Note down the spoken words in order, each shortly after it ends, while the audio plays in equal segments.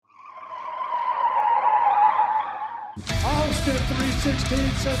Austin 316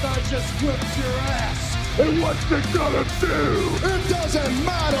 says I just whipped your ass. And what's it gonna do? It doesn't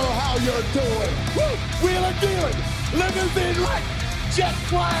matter how you're doing. Woo! Wheeling dealing. Limousine right. Jet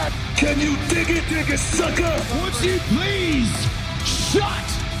flag. Can you dig it, sucker? Would you please shut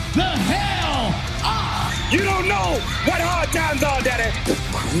the hell up? You don't know what hard times are, Daddy. The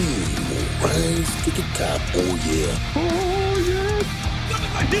cream will rise to the top. Oh, yeah. Oh, yeah. Look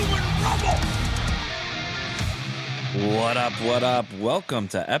at the human rumble. What up, what up? Welcome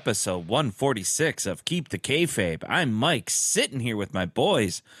to episode 146 of Keep the Kayfabe. I'm Mike, sitting here with my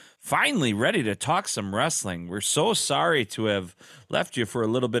boys, finally ready to talk some wrestling. We're so sorry to have left you for a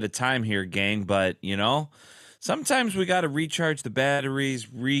little bit of time here, gang, but, you know, sometimes we got to recharge the batteries,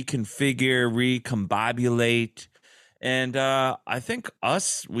 reconfigure, recombobulate, and I think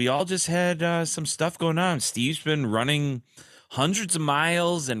we all just had some stuff going on. Steve's been running hundreds of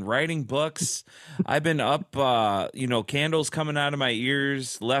miles and writing books. I've been up, candles coming out of my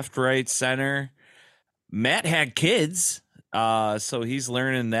ears, left, right, center. Matt had kids, so he's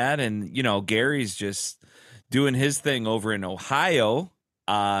learning that. And, Gary's just doing his thing over in Ohio,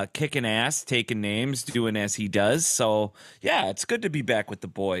 kicking ass, taking names, doing as he does. So, yeah, it's good to be back with the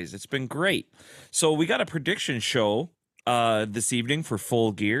boys. It's been great. So we got a prediction show this evening for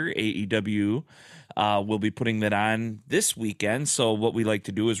Full Gear, AEW. We'll be putting that on this weekend. So what we like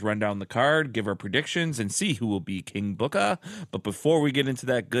to do is run down the card, give our predictions, and see who will be King Bookah. But before we get into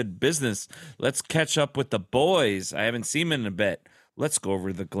that good business, let's catch up with the boys. I haven't seen him in a bit. Let's go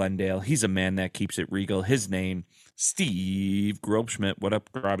over to Glendale. He's a man that keeps it regal. His name, Steve Grobschmidt. What up,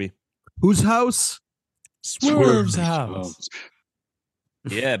 Robbie? Whose house? Swerve's house.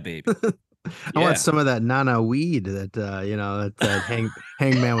 Yeah, baby. I want some of that Nana weed that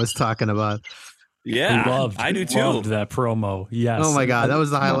Hangman was talking about. Yeah, I do too. Loved that promo. Yes. Oh my God, that was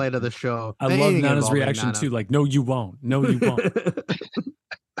the highlight of the show. I love Nana's reaction too. Like, no, you won't. No, you won't.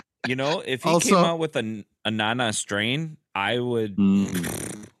 If he came out with a Nana strain, I would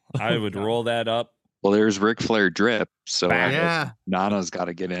roll that up. Well, there's Ric Flair drip, so yeah, Nana's got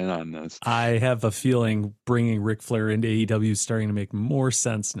to get in on this. I have a feeling bringing Ric Flair into AEW is starting to make more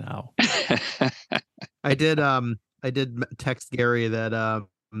sense now. I did text Gary that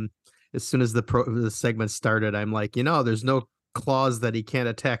as soon as the segment started, I'm like, there's no clause that he can't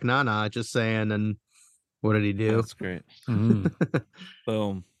attack Nana. Just saying. And what did he do? That's great.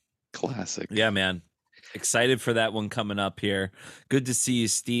 Boom. Classic. Yeah, man. Excited for that one coming up here. Good to see you,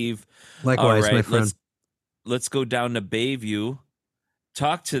 Steve. Likewise, my friend. Let's go down to Bayview.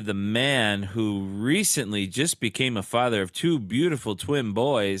 Talk to the man who recently just became a father of two beautiful twin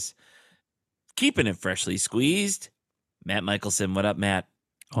boys. Keeping it freshly squeezed. Matt Michelson. What up, Matt?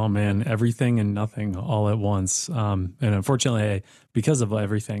 Oh, man. Everything and nothing all at once. And unfortunately, because of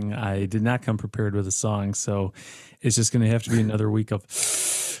everything, I did not come prepared with a song. So it's just going to have to be another week of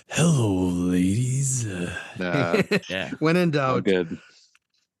hello, ladies. Yeah. When in doubt. Oh, good.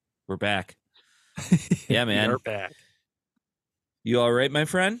 We're back. Yeah, man. We're back. You all right, my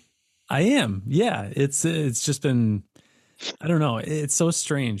friend? I am. Yeah. It's just been, I don't know. It's so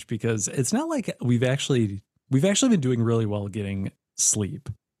strange because it's not like we've actually been doing really well getting sleep.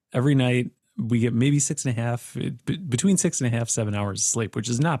 Every night we get maybe between 6.5, 7 hours of sleep, which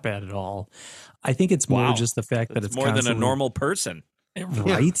is not bad at all. I think it's more just the fact that it's more than a normal person.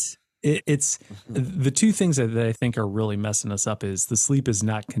 Right. It's the two things that I think are really messing us up is the sleep is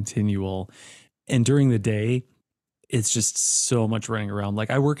not continual. And during the day, it's just so much running around. Like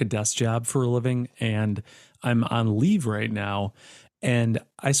I work a desk job for a living and I'm on leave right now. And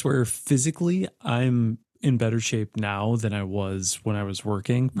I swear physically, I'm in better shape now than I was when I was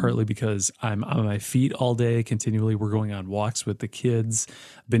working, partly because I'm on my feet all day continually. We're going on walks with the kids.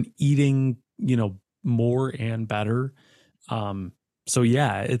 I've been eating, more and better. So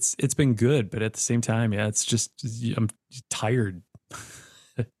yeah, it's been good, but at the same time, yeah, it's just, I'm tired.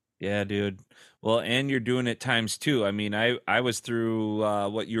 Yeah, dude. Well, and you're doing it times two. I mean, I was through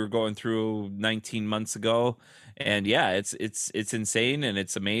what you were going through 19 months ago. And yeah, it's insane and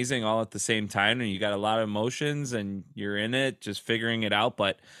it's amazing all at the same time. And you got a lot of emotions and you're in it, just figuring it out.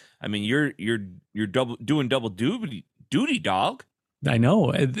 But I mean, you're doing double duty, dog. I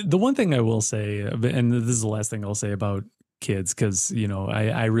know. The one thing I will say, and this is the last thing I'll say about kids, because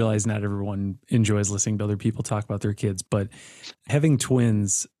I realize not everyone enjoys listening to other people talk about their kids, but having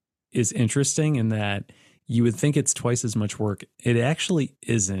twins is interesting in that you would think it's twice as much work. It actually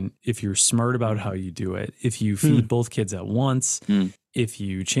isn't if you're smart about how you do it. If you feed both kids at once, if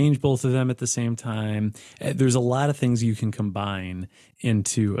you change both of them at the same time, there's a lot of things you can combine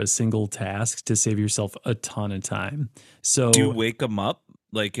into a single task to save yourself a ton of time. So do you wake them up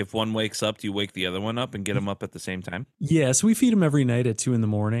Like if one wakes up, do you wake the other one up and get them up at the same time? Yeah, so we feed them every night at 2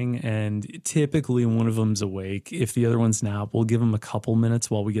 a.m, and typically one of them's awake. If the other one's not, we'll give them a couple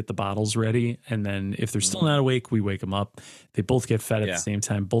minutes while we get the bottles ready. And then if they're still not awake, we wake them up. They both get fed at the same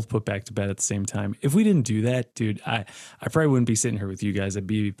time, both put back to bed at the same time. If we didn't do that, dude, I probably wouldn't be sitting here with you guys. I'd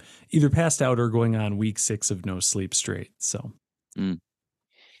be either passed out or going on week 6 of no sleep straight. So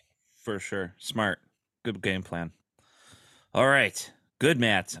For sure. Smart. Good game plan. All right. Good,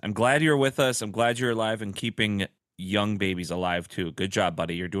 Matt. I'm glad you're with us. I'm glad you're alive and keeping young babies alive, too. Good job,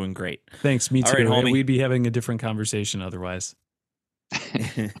 buddy. You're doing great. Thanks. Me too. All right, homie. We'd be having a different conversation otherwise.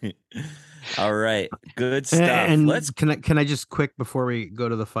 All right. Good stuff. And can I just quick, before we go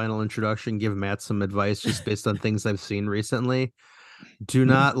to the final introduction, give Matt some advice just based on things I've seen recently? Do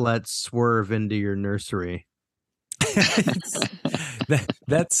not let Swerve into your nursery.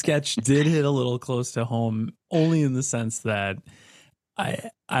 that sketch did hit a little close to home, only in the sense that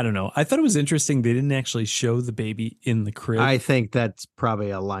I don't know. I thought it was interesting they didn't actually show the baby in the crib. I think that's probably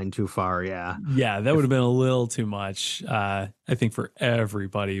a line too far. Yeah. Yeah, that would have been a little too much, I think, for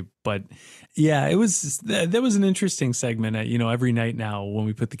everybody. But yeah, that was an interesting segment. Every night now when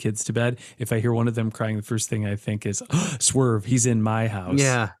we put the kids to bed, if I hear one of them crying, the first thing I think is, Swerve, he's in my house.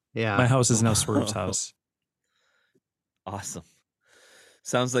 Yeah. My house is now Swerve's house. Awesome.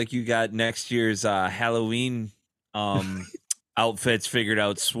 Sounds like you got next year's Halloween outfits figured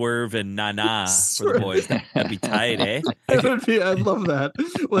out. Swerve and Nana for the boys. That'd be tight, eh? I'd love that.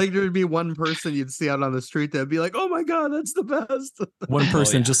 Like there'd be one person you'd see out on the street that'd be like, "Oh my god, that's the best." One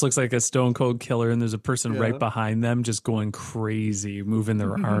person just looks like a stone cold killer, and there's a person right behind them just going crazy, moving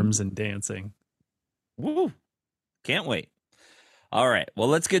their arms and dancing. Woo! Can't wait. All right. Well,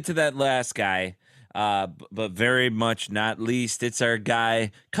 let's get to that last guy. But very much not least, it's our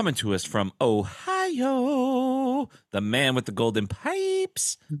guy coming to us from Ohio, the man with the golden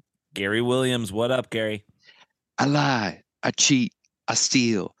pipes, Gary Williams. What up, Gary? I lie, I cheat, I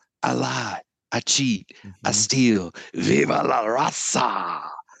steal. I lie, I cheat, I steal. Viva la raza!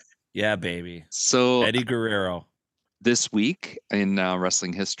 Yeah, baby. So Eddie Guerrero. This week in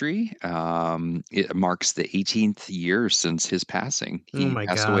wrestling history, it marks the 18th year since his passing. He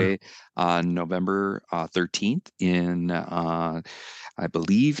passed away on November 13th in, I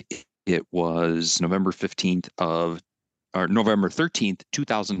believe it was November 13th,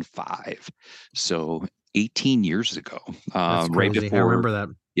 2005. So 18 years ago. Right before, I remember that.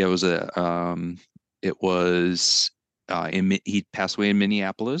 Yeah, he passed away in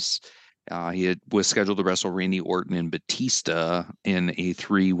Minneapolis. He was scheduled to wrestle Randy Orton and Batista in a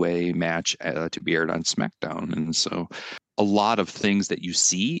 3-way match to be aired on SmackDown. And so a lot of things that you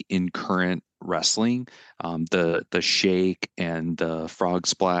see in current wrestling, the shake and the frog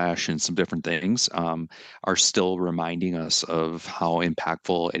splash and some different things are still reminding us of how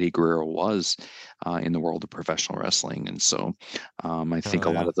impactful Eddie Guerrero was in the world of professional wrestling. And so I think a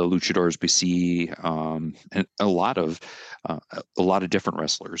lot of the luchadors we see and a lot of different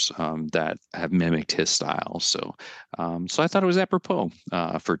wrestlers that have mimicked his style. So I thought it was apropos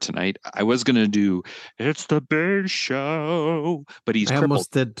for tonight. I was going to do It's the Big Show, but he's crippled.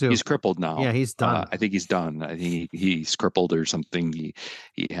 Almost did too. He's crippled now. Yeah, he's done. I think he's done. I think he's crippled or something. He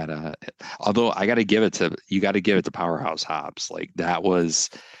had although you got to give it to Powerhouse Hobbs. Like that was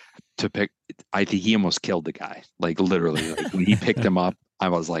to pick. I think he almost killed the guy. Like literally, like when he picked him up, I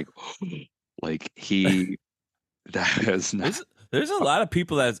was like, that is not. There's a lot of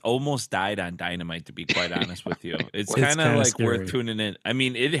people that almost died on Dynamite, to be quite honest with you. It's kind of like scary. worth tuning in. I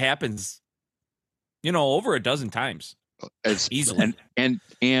mean, it happens, over a dozen times. As easily.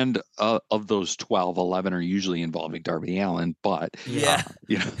 And of those 12, 11 are usually involving Darby Allin, but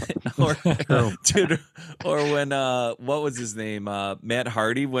or when what was his name? Matt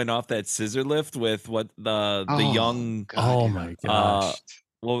Hardy went off that scissor lift with the young my gosh.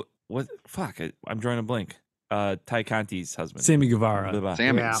 I'm drawing a blank. Ty Conti's husband. Sammy Guevara.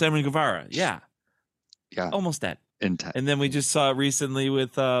 Sammy Guevara. Yeah. Almost dead. And then we just saw it recently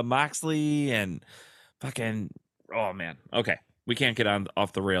with Moxley and fucking. Oh man. Okay. We can't get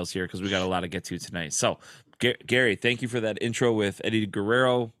off the rails here because we got a lot to get to tonight. So Gary, thank you for that intro with Eddie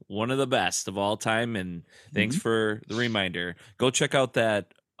Guerrero, one of the best of all time. And thanks for the reminder. Go check out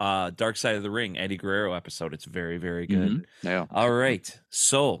that Dark Side of the Ring Eddie Guerrero episode. It's very, very good. Yeah. All right.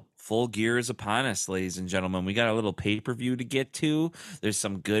 So Full Gear is upon us, ladies and gentlemen. We got a little pay-per-view to get to. There's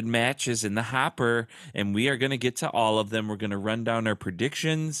some good matches in the hopper, and we are going to get to all of them. We're going to run down our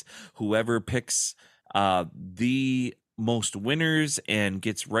predictions. Whoever picks the most winners and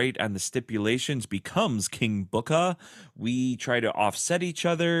gets right on the stipulations becomes King Bookah. We try to offset each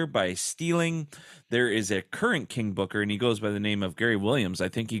other by stealing. There is a current King Booker, and he goes by the name of Gary Williams. I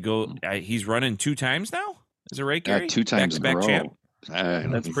think he's running 2 times now. Is it right, Gary? 2 times in a row. Champ?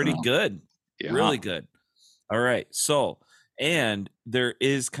 That's pretty good. Yeah. Really good. All right. So, and there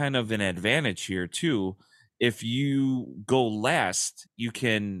is kind of an advantage here too. If you go last, you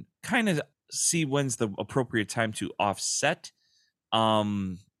can kind of see when's the appropriate time to offset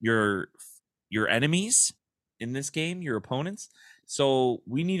your enemies in this game, your opponents. So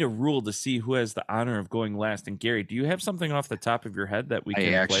we need a rule to see who has the honor of going last. And Gary, do you have something off the top of your head that we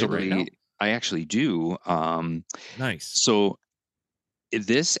can play right now? I actually do. Nice. So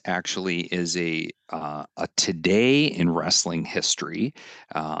this actually is a today in wrestling history.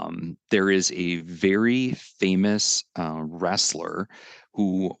 There is a very famous wrestler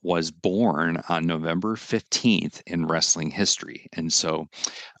who was born on November 15th in wrestling history. And so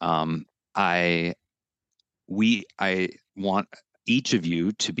I want each of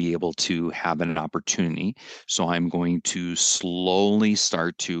you to be able to have an opportunity. So I'm going to slowly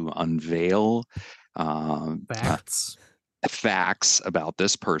start to unveil facts about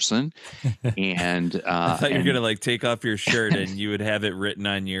this person. And I thought you were gonna take off your shirt and you would have it written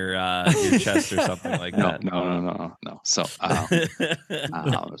on your chest or something like that. No. So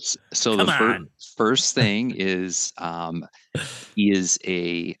so the first thing is he is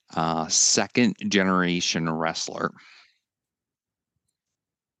a second generation wrestler.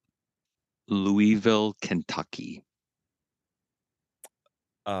 Louisville, Kentucky.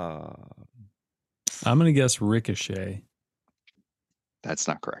 I'm gonna guess Ricochet. That's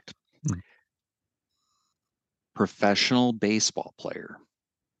not correct. Professional baseball player.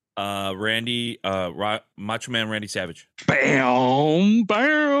 Macho Man Randy Savage. Bam.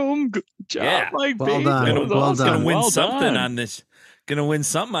 Good job, Mike. Well done. Gonna win something on this. Gonna win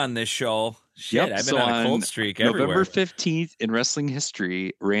something on this show. Shit, I've been on a cold streak everywhere. November 15th in wrestling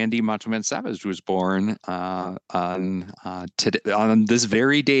history, Randy Macho Man Savage was born on this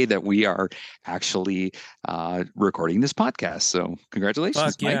very day that we are actually recording this podcast. So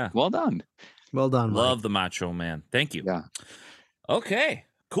congratulations, Mike. Yeah. Well done. Well done, Mike. Love the Macho Man. Thank you. Yeah. Okay,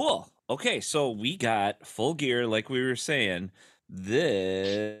 cool. Okay, so we got Full Gear, like we were saying,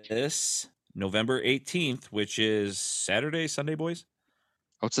 this November 18th, which is Sunday, boys?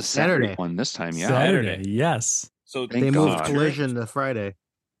 Oh, it's a Saturday one this time, yeah. Saturday, yes. So they moved Collision to Friday.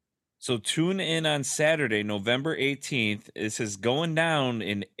 So tune in on Saturday, November 18th. This is going down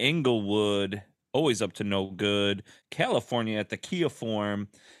in Inglewood, always up to no good, California at the Kia Forum.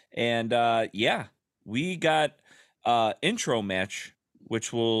 And we got intro match,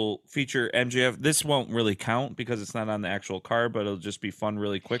 which will feature MJF. This won't really count because it's not on the actual card, but it'll just be fun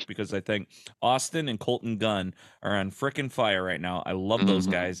really quick because I think Austin and Colton Gunn are on frickin' fire right now. I love those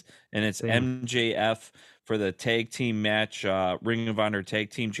guys. And it's MJF for the tag team match, Ring of Honor Tag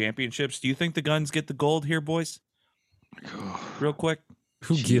Team Championships. Do you think the Guns get the gold here, boys? Real quick.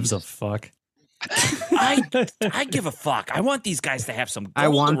 Who gives a fuck? I give a fuck. I want these guys to have some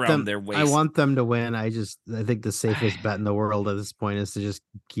gold around their waist. I want them to win. I think the safest bet in the world at this point is to just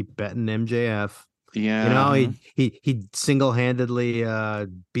keep betting MJF. Yeah. You know, he single-handedly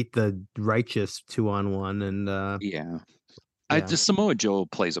beat the Righteous 2-on-1 and Samoa Joe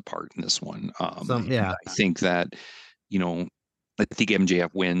plays a part in this one. I think that, I think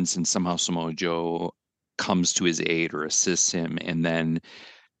MJF wins and somehow Samoa Joe comes to his aid or assists him, and then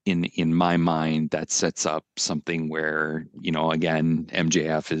in my mind, that sets up something where, again,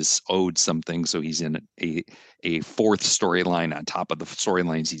 MJF is owed something. So he's in a fourth storyline on top of the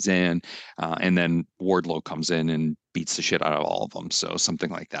storylines he's in. And then Wardlow comes in and beats the shit out of all of them. So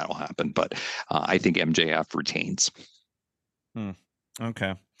something like that will happen. But I think MJF retains.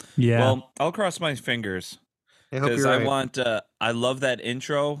 Okay. Yeah. Well, I'll cross my fingers. Because I love that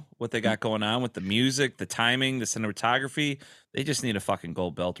intro, what they got going on with the music, the timing, the cinematography. They just need a fucking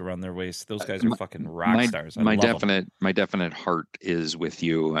gold belt around their waist. Those guys are fucking rock stars. My definite heart is with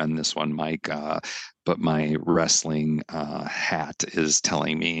you on this one, Mike. But my wrestling hat is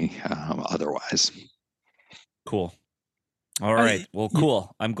telling me otherwise. Cool. All right. Well,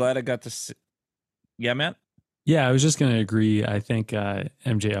 cool. I'm glad I got to see. Yeah, Matt? Yeah, I was just going to agree. I think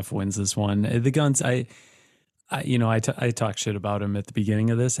MJF wins this one. The Guns, I talked shit about him at the beginning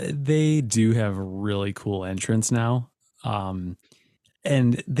of this. They do have a really cool entrance now. And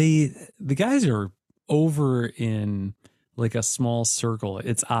the guys are over in like a small circle.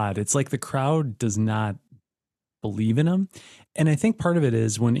 It's odd. It's like the crowd does not believe in them. And I think part of it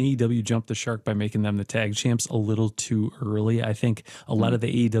is when AEW jumped the shark by making them the tag champs a little too early. I think a lot of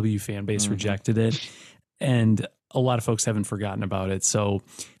the AEW fan base rejected it. And a lot of folks haven't forgotten about it. So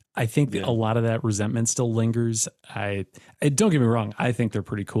I think a lot of that resentment still lingers. I don't get me wrong. I think they're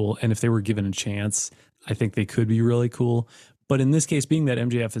pretty cool. And if they were given a chance, I think they could be really cool. But in this case, being that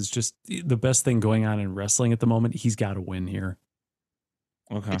MJF is just the best thing going on in wrestling at the moment, he's got to win here.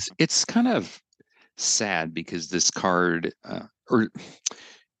 Okay. It's kind of sad because this card, or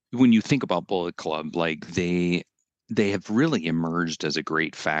when you think about Bullet Club, like they have really emerged as a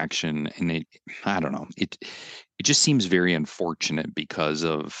great faction, and I don't know, it just seems very unfortunate because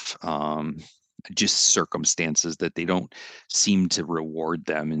of just circumstances that they don't seem to reward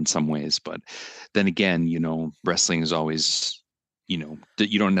them in some ways. But then again, wrestling is always, you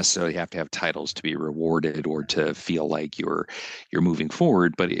don't necessarily have to have titles to be rewarded or to feel like you're moving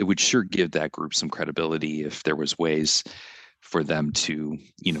forward, but it would sure give that group some credibility if there was ways for them to,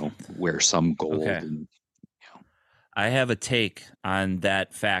 wear some gold. Okay. And, I have a take on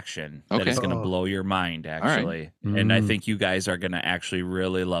that faction that is going to blow your mind, actually. Right. And I think you guys are going to actually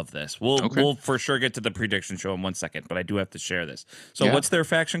really love this. We'll for sure get to the prediction show in 1 second, but I do have to share this. So what's their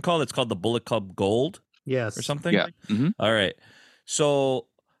faction called? It's called the Bullet Club Gold? Yes. Or something? Yeah. Mm-hmm. All right. So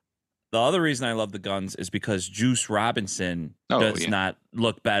the other reason I love the Guns is because Juice Robinson does not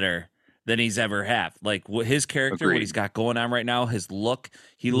look better than he's ever have. Like his character, what he's got going on right now, his look,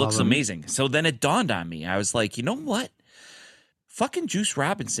 he looks amazing. So then it dawned on me. I was like, you know what? Fucking Juice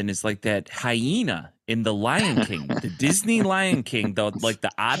Robinson is like that hyena in the Lion King, the Disney Lion King, the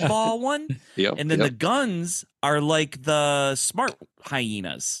oddball one. Yep, and then the Guns are like the smart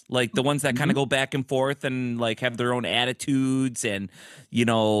hyenas, like the ones that kind of go back and forth and like have their own attitudes and,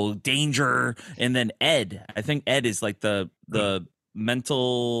 danger. And then Ed, I think Ed is like the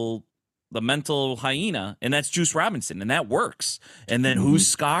mental hyena, and that's Juice Robinson, and that works. And then who's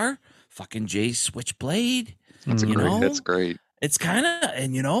Scar? Fucking Jay Switchblade. That's great. It's kind of,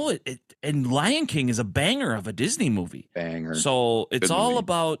 and and Lion King is a banger of a Disney movie. Banger. So it's Good all movie.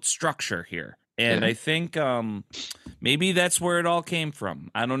 about structure here. And I think maybe that's where it all came from.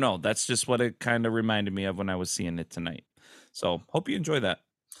 I don't know. That's just what it kind of reminded me of when I was seeing it tonight. So hope you enjoy that.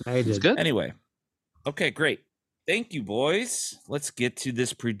 I did. Good. Anyway. Okay, great. Thank you, boys. Let's get to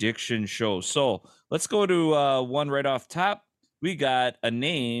this prediction show. So let's go to one right off top. We got a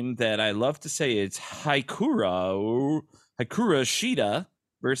name that I love to say. It's Hikaru Shida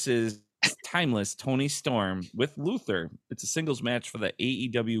versus Timeless Tony Storm with Luther. It's a singles match for the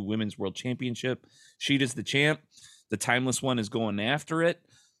AEW Women's World Championship. Shida's the champ. The Timeless one is going after it.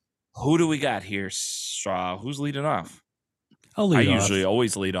 Who do we got here, Straw? Who's leading off? I'll lead off. Usually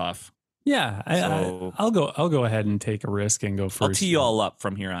always lead off. Yeah, I'll go ahead and take a risk and go first. I'll tee you all up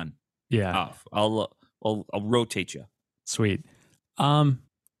from here on. Yeah, off. I'll rotate you. Sweet.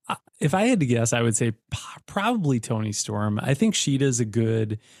 If I had to guess, I would say probably Toni Storm. I think Shida's a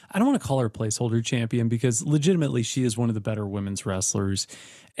good, I don't want to call her placeholder champion because legitimately she is one of the better women's wrestlers.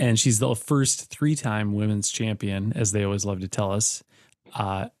 And she's the first 3-time women's champion, as they always love to tell us.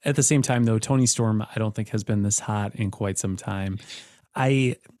 At the same time, though, Toni Storm, I don't think has been this hot in quite some time.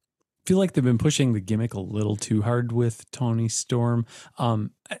 I feel like they've been pushing the gimmick a little too hard with Toni Storm.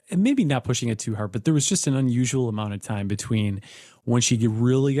 And maybe not pushing it too hard, but there was just an unusual amount of time between when she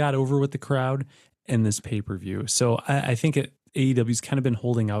really got over with the crowd and this pay-per-view. So I think AEW's kind of been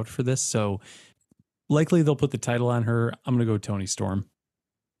holding out for this. So likely they'll put the title on her. I'm going to go Toni Storm.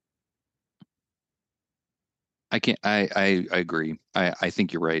 I agree. I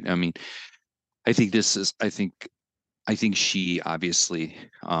think you're right. I mean, I think she obviously,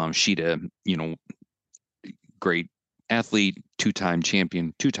 Shida, great athlete, two-time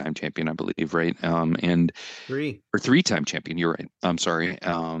champion, I believe, right? And 3-time champion. You're right. I'm sorry.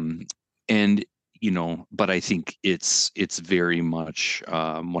 And but I think it's very much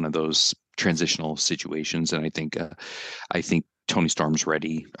one of those transitional situations, and I think Toni Storm's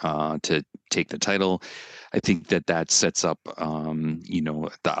ready to take the title. I think that sets up,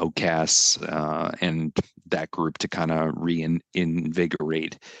 the Outcasts and that group to kind of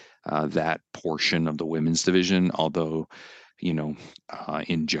reinvigorate that portion of the women's division. Although,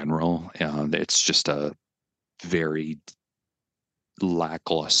 in general, it's just a very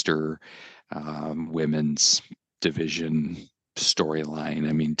lackluster women's division storyline.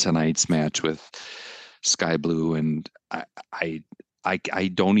 I mean, tonight's match with Sky Blue and I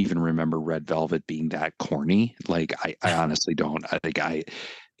don't even remember Red Velvet being that corny. Like I honestly don't. I think I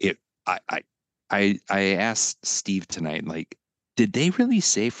asked Steve tonight, like, did they really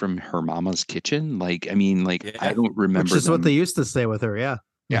say from her mama's kitchen? Like, I mean, like, yeah. I don't remember. Which is what they used to say with her. Yeah.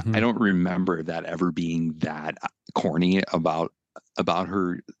 Yeah. Mm-hmm. I don't remember that ever being that corny about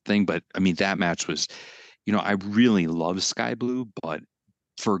her thing. But I mean, that match was, I really love Sky Blue, but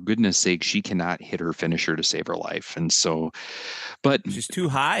for goodness sake, she cannot hit her finisher to save her life. And so, but she's too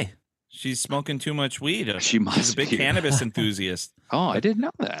high. She's smoking too much weed. She must She's a big be. cannabis enthusiast. Oh, I didn't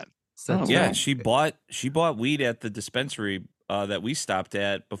know that. Oh, Yeah, well. she bought weed at the dispensary that we stopped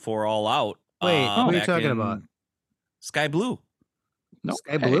at before All Out. Wait, what are you back talking in about? Sky Blue. No,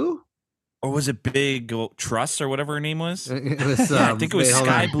 Sky Blue? Or was it Big Truss or whatever her name was? It was, I think it was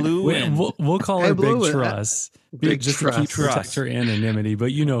Sky Blue. We'll call Sky her Blue, Big Truss. Big just Truss. to protect her anonymity,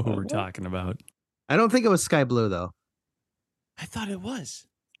 but you know who we're talking about. I don't think it was Sky Blue, though. I thought it was.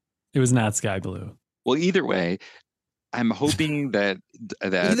 It was not Sky Blue. Well, either way, I'm hoping that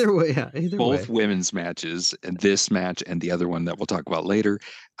Either way, both women's matches, and this match and the other one that we'll talk about later,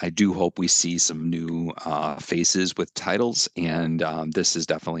 I do hope we see some new faces with titles, and this is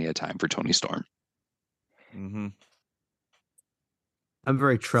definitely a time for Toni Storm. Mm-hmm. I'm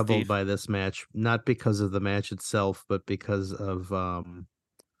very troubled Steve? by this match, not because of the match itself, but because of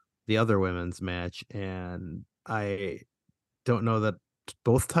the other women's match, and I don't know that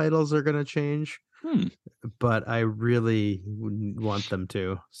both titles are going to change. But I really want them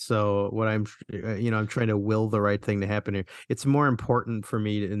to. So what I'm trying to will the right thing to happen here. It's more important for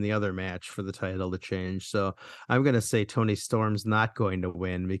me in the other match for the title to change. So I'm going to say Toni Storm's not going to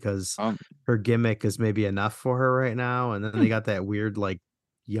win because her gimmick is maybe enough for her right now. And then they got that weird, like,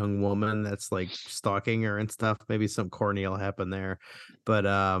 young woman that's like stalking her and stuff. Maybe some corny will happen there. But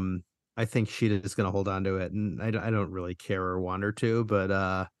I think she is going to hold on to it. And I don't really care or want her to,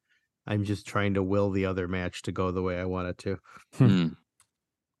 but I'm just trying to will the other match to go the way I want it to.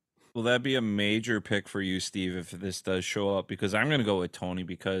 Will that be a major pick for you, Steve, if this does show up? Because I'm going to go with Toni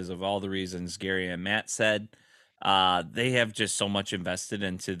because of all the reasons Gary and Matt said. They have just so much invested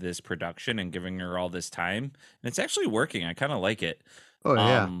into this production and giving her all this time. And it's actually working. I kind of like it. Oh,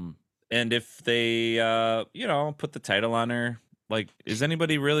 yeah. And if they, put the title on her, like, is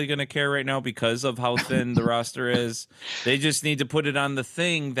anybody really going to care right now because of how thin the roster is? They just need to put it on the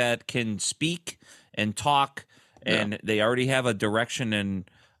thing that can speak and talk, and they already have a direction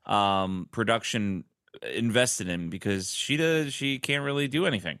and production invested in because she can't really do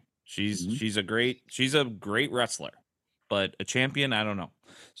anything. She's a great wrestler, but a champion, I don't know.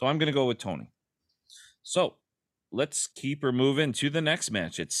 So I'm going to go with Toni. So let's keep her moving to the next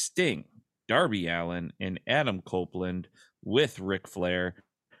match. It's Sting, Darby Allin, and Adam Copeland with Ric Flair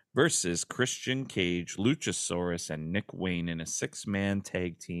versus Christian Cage, Luchasaurus, and Nick Wayne in a 6-man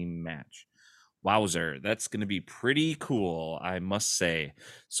tag team match. Wowzer, that's going to be pretty cool, I must say.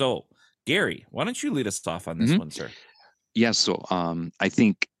 So, Gary, why don't you lead us off on this one, sir? Yeah, so I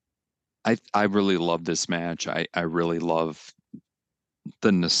think I really love this match. I really love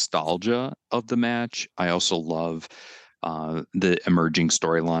the nostalgia of the match. I also love the emerging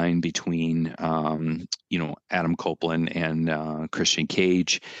storyline between Adam Copeland and Christian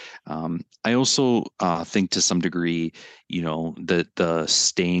Cage. I also think to some degree, that the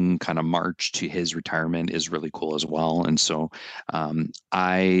Sting kind of march to his retirement is really cool as well. And so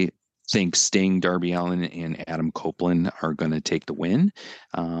I think Sting, Darby Allin, and Adam Copeland are going to take the win.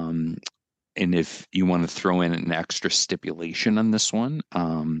 And if you want to throw in an extra stipulation on this one,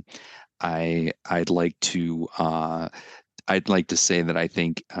 I'd like to say that I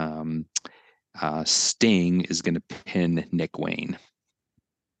think Sting is going to pin Nick Wayne.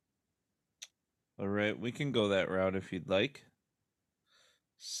 All right, we can go that route if you'd like.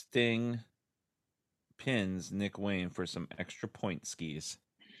 Sting pins Nick Wayne for some extra point skis.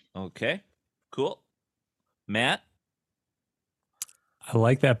 Okay, cool. Matt? I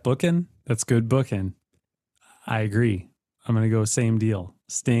like that booking. That's good booking. I agree. I'm going to go same deal.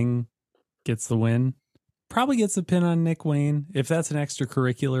 Sting gets the win. Probably gets a pin on Nick Wayne. If that's an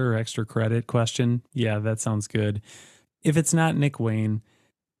extracurricular or extra credit question, yeah, that sounds good. If it's not Nick Wayne,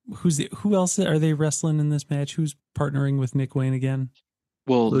 who else are they wrestling in this match? Who's partnering with Nick Wayne again?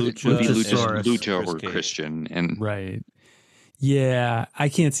 Well, Luchasaurus. Lucha or Christian. And right. Yeah, I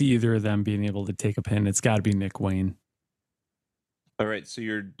can't see either of them being able to take a pin. It's got to be Nick Wayne. All right, so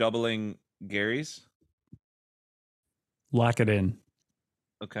you're doubling Gary's? Lock it in.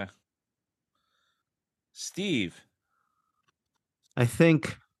 Okay. Steve? I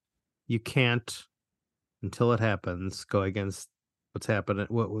think you can't, until it happens, go against what's happening,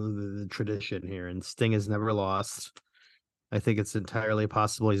 what the tradition here. And Sting has never lost. I think it's entirely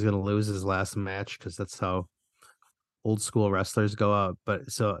possible he's going to lose his last match because that's how old school wrestlers go out. But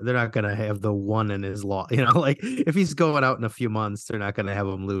so they're not going to have the one in his law. Like if he's going out in a few months, they're not going to have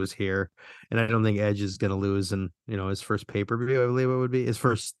him lose here. And I don't think Edge is going to lose in, his first pay-per-view. I believe it would be his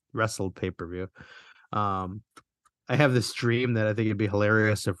first wrestled pay-per-view. I I have this dream that I think it'd be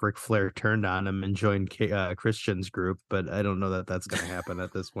hilarious if Ric Flair turned on him and joined Christian's group, but I don't know that that's going to happen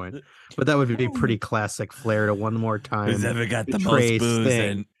at this point. But that would be pretty classic Flair to one more time. Who's ever got the betray most booze Sting.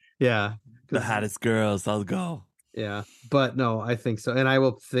 and Yeah, the hottest girls? I'll go. Yeah, but no, I think so, and I'm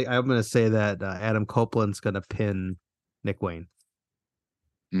going to say that Adam Copeland's going to pin Nick Wayne.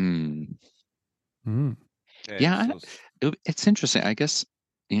 Okay, yeah, it's interesting. I guess.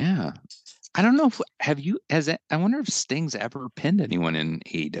 Yeah, I don't know if I wonder if Sting's ever pinned anyone in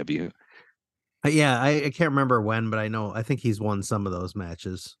AEW. Yeah, I can't remember when, but I think he's won some of those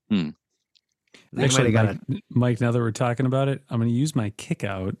matches. Actually, Mike, now that we're talking about it, I'm going to use my kick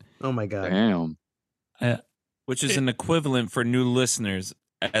out. Oh my God. Damn. Which is an equivalent for new listeners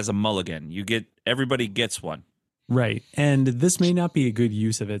as a mulligan. Everybody gets one. Right. And this may not be a good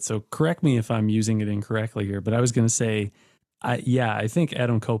use of it, so correct me if I'm using it incorrectly here, but I was going to say, I think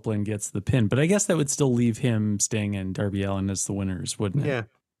Adam Copeland gets the pin, but I guess that would still leave him, Sting, and Darby Allin as the winners, wouldn't it? Yeah.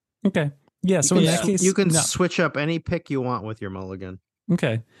 Okay. Yeah, so in that case... You can switch up any pick you want with your mulligan.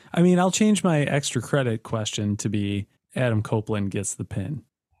 Okay. I mean, I'll change my extra credit question to be Adam Copeland gets the pin.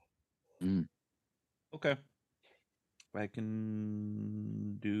 Okay. I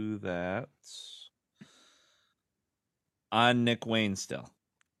can do that. On Nick Wayne still.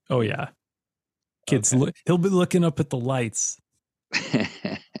 Oh, yeah. Kids, he'll be looking up at the lights.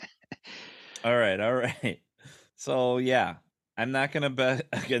 All right. So, yeah, I'm not going to bet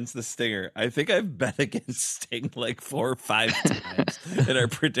against the Stinger. I think I've bet against Sting like 4 or 5 times in our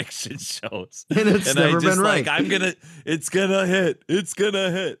prediction shows. And it's never been right. It's going to hit. And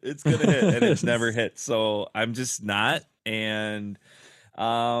it's never hit. So I'm just not. And,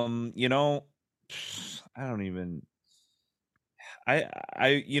 I don't even... I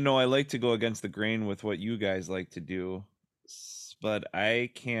like to go against the grain with what you guys like to do, but I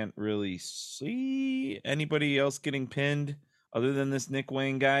can't really see anybody else getting pinned other than this Nick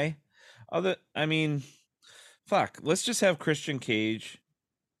Wayne guy. Let's just have Christian Cage.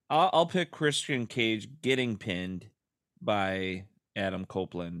 I'll pick Christian Cage getting pinned by Adam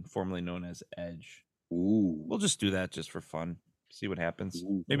Copeland, formerly known as Edge. Ooh. We'll just do that just for fun. See what happens.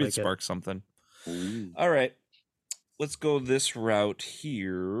 Ooh, Maybe it sparks something. Ooh. All right. Let's go this route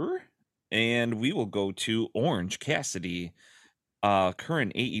here, and we will go to Orange Cassidy,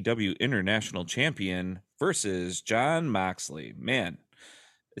 current AEW International Champion, versus Jon Moxley. Man,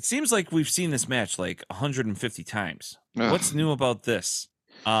 it seems like we've seen this match like 150 times. What's new about this?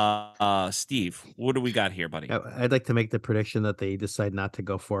 Steve, what do we got here, buddy? I'd like to make the prediction that they decide not to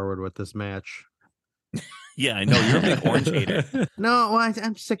go forward with this match. Yeah, I know you're a big Orange hater. No, well,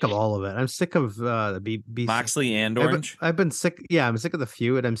 I'm sick of all of it. I'm sick of the BCC. Moxley and Orange. I've been sick. Yeah, I'm sick of the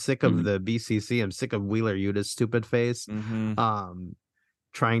feud. I'm sick of the BCC. I'm sick of Wheeler Yuta's stupid face.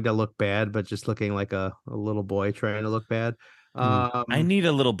 Trying to look bad, but just looking like a little boy trying to look bad. I need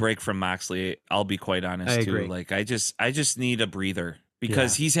a little break from Moxley. I'll be quite honest I too. agree. Like I just need a breather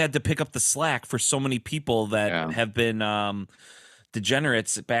because he's had to pick up the slack for so many people that have been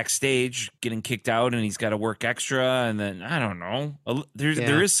degenerates backstage getting kicked out, and he's got to work extra, and then I don't know.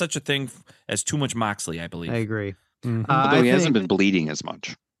 There is such a thing as too much Moxley, I believe. I agree. Although he hasn't been bleeding as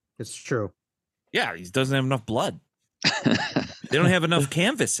much. It's true. Yeah, he doesn't have enough blood. They don't have enough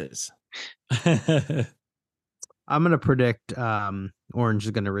canvases. I'm gonna predict Orange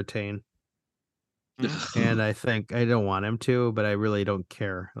is gonna retain. And I think I don't want him to, but I really don't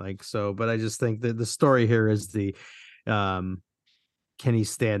care. But I just think that the story here is can he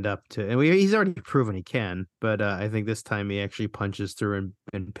stand up to? And he's already proven he can, but I think this time he actually punches through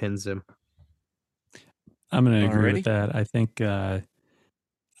and pins him. I'm going to agree with that. I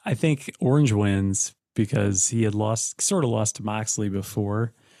think Orange wins because he had lost to Moxley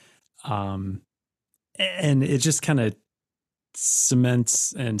before, and it just kind of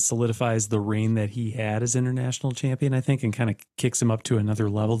cements and solidifies the reign that he had as international champion, I think, and kind of kicks him up to another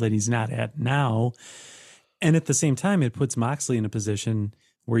level that he's not at now. And at the same time, it puts Moxley in a position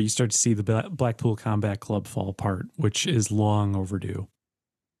where you start to see the Blackpool Combat Club fall apart, which is long overdue.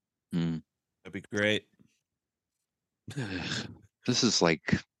 That'd be great. This is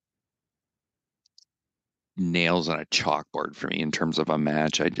like nails on a chalkboard for me in terms of a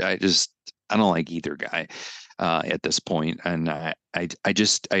match. I don't like either guy at this point, and I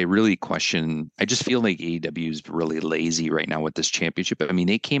really question. I just feel like AEW is really lazy right now with this championship. I mean,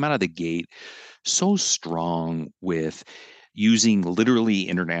 they came out of the gate so strong with using literally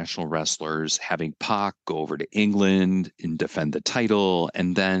international wrestlers, having Pac go over to England and defend the title,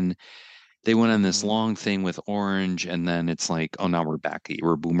 and then they went on this long thing with Orange, and then it's like, oh, now we're back.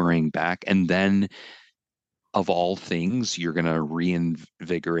 We're boomerang back, and then of all things, you're gonna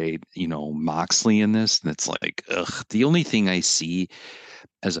reinvigorate, Moxley in this, and it's like, ugh. The only thing I see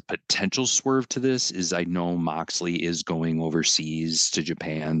as a potential swerve to this is I know Moxley is going overseas to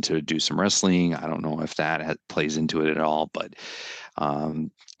Japan to do some wrestling. I don't know if that plays into it at all,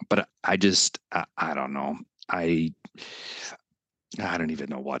 um, but I don't know. I don't even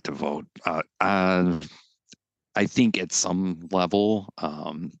know what to vote. I think at some level,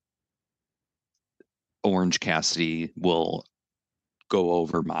 Orange Cassidy will go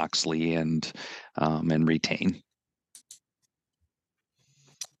over Moxley and retain.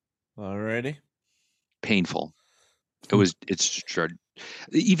 Alrighty. Painful. It's just,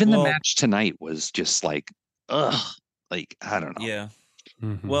 even the match tonight was just like, ugh, like, I don't know. Yeah.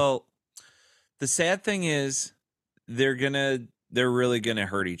 Mm-hmm. Well, the sad thing is they're really gonna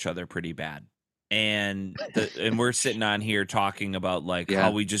hurt each other pretty bad. And we're sitting on here talking about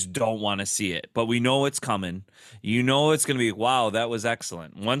how we just don't want to see it, but we know it's coming. It's going to be, wow, that was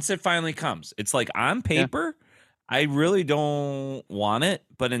excellent. Once it finally comes, it's like on paper, I really don't want it,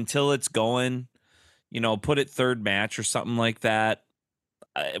 but until it's going, put it third match or something like that.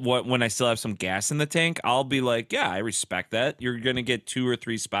 When I still have some gas in the tank, I'll be like, yeah, I respect that. You're going to get 2 or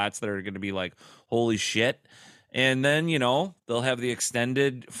 3 spots that are going to be like, holy shit. And then, they'll have the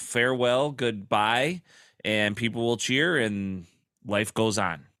extended farewell, goodbye, and people will cheer and life goes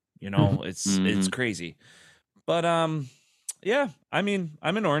on. It's crazy. But yeah, I mean,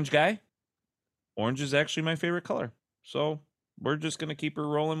 I'm an orange guy. Orange is actually my favorite color. So we're just going to keep her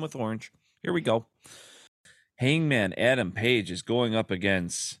rolling with orange. Here we go. Hangman Adam Page is going up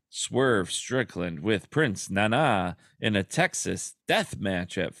against Swerve Strickland with Prince Nana in a Texas death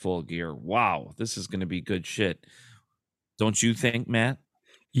match at Full Gear. Wow, this is going to be good shit. Don't you think, Matt?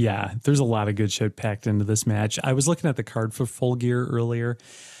 Yeah, there's a lot of good shit packed into this match. I was looking at the card for Full Gear earlier.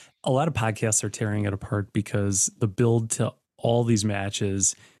 A lot of podcasts are tearing it apart because the build to all these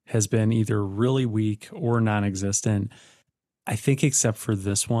matches has been either really weak or non-existent. I think except for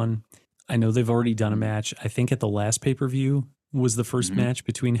this one. I know they've already done a match. I think at the last pay-per-view was the first match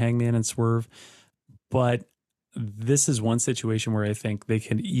between Hangman and Swerve. But this is one situation where I think they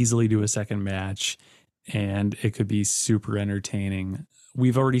can easily do a second match and it could be super entertaining.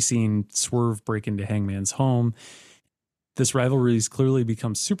 We've already seen Swerve break into Hangman's home. This rivalry has clearly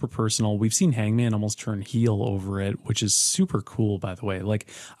become super personal. We've seen Hangman almost turn heel over it, which is super cool, by the way. Like,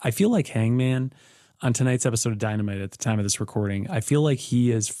 I feel like Hangman on tonight's episode of Dynamite at the time of this recording, I feel like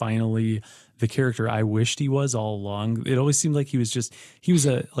he is finally the character I wished he was all along. It always seemed like he was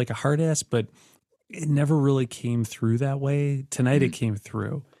a hard ass, but it never really came through that way. Tonight it came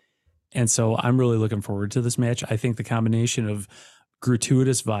through. And so I'm really looking forward to this match. I think the combination of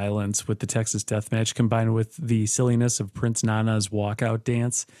gratuitous violence with the Texas Death Match combined with the silliness of Prince Nana's walkout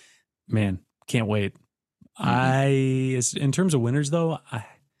dance, man, can't wait. In terms of winners though,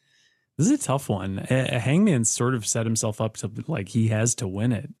 this is a tough one. Hangman sort of set himself up to he has to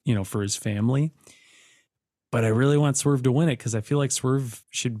win it, for his family. But I really want Swerve to win it because I feel like Swerve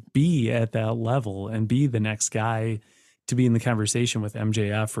should be at that level and be the next guy to be in the conversation with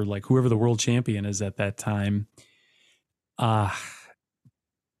MJF or whoever the world champion is at that time. But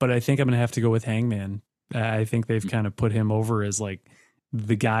I think I'm going to have to go with Hangman. I think they've kind of put him over as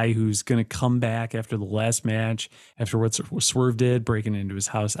the guy who's going to come back after the last match, after what Swerve did, breaking into his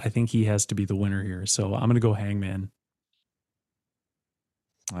house. I think he has to be the winner here. So I'm going to go Hangman.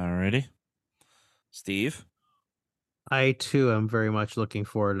 Alrighty. Steve? I too am very much looking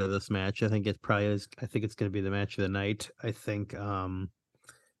forward to this match. I think it's going to be the match of the night. I think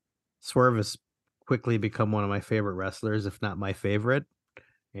Swerve has quickly become one of my favorite wrestlers, if not my favorite.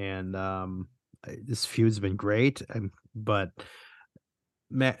 And this feud's been great. But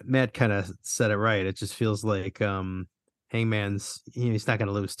Matt kind of said it right. It just feels like Hangman's he's not going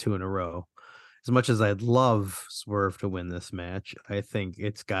to lose 2 in a row. As much as I'd love Swerve to win this match, I think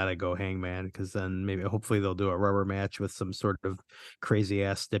it's got to go Hangman because then hopefully they'll do a rubber match with some sort of crazy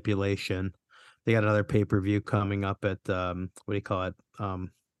ass stipulation. They got another pay-per-view coming up at what do you call it?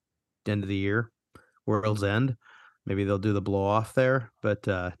 End of the year, World's End. Maybe they'll do the blow off there, but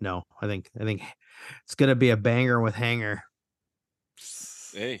no, I think it's gonna be a banger with Hanger.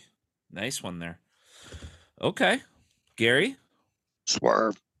 Hey, nice one there. Okay, Gary?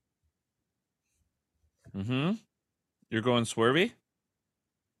 Swerve. You're going Swervy?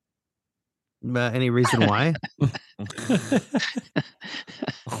 Any reason why?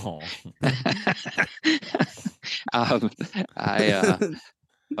 Oh.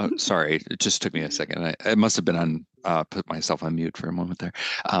 Sorry, it just took me a second. I must have been on put myself on mute for a moment there.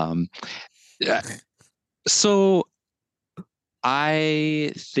 So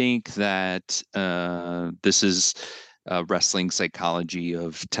I think that this is wrestling psychology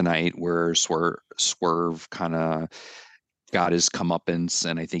of tonight, where Swerve kind of got his comeuppance,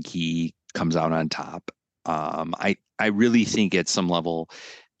 and I think he comes out on top. I really think at some level,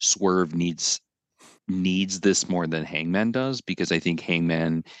 Swerve needs this more than Hangman does, because I think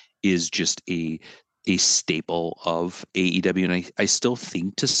Hangman is just a staple of AEW, and I still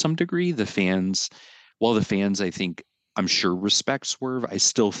think to some degree the fans, while the fans I think I'm sure respect Swerve, I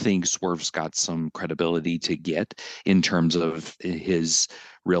still think Swerve's got some credibility to get in terms of his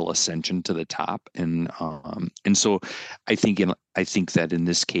real ascension to the top, and so I think that in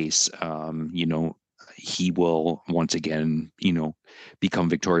this case, he will once again, become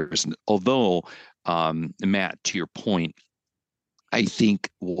victorious. Although, Matt, to your point, I think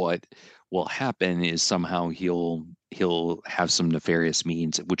what will happen is somehow he'll have some nefarious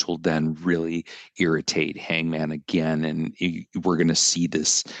means, which will then really irritate Hangman again, and we're going to see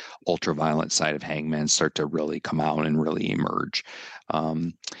this ultra-violent side of Hangman start to really come out and really emerge.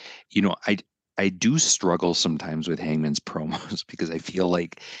 Um, I do struggle sometimes with Hangman's promos because I feel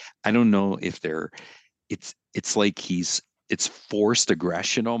like I don't know if it's like it's forced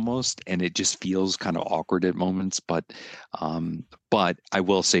aggression almost, and it just feels kind of awkward at moments. But I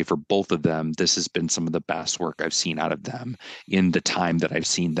will say for both of them, this has been some of the best work I've seen out of them in the time that I've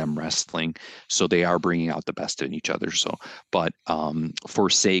seen them wrestling. So they are bringing out the best in each other. So, but for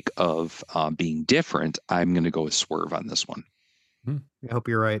sake of being different, I'm going to go with Swerve on this one. I hope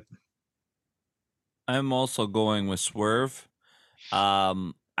you're right. I'm also going with Swerve.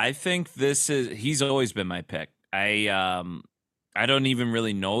 I think he's always been my pick. I don't even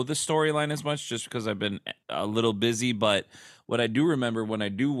really know the storyline as much just because I've been a little busy, but what I do remember when I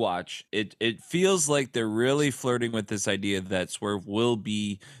do watch it feels like they're really flirting with this idea that Swerve will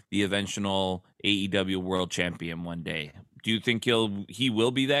be the eventual AEW World Champion one day. Do you think he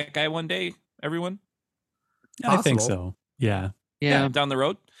will be that guy one day, everyone? I think so. Yeah. Yeah, down the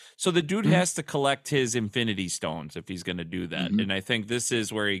road. So the dude has to collect his Infinity Stones if he's going to do that. And I think this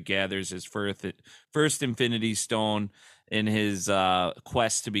is where he gathers his first Infinity Stone in his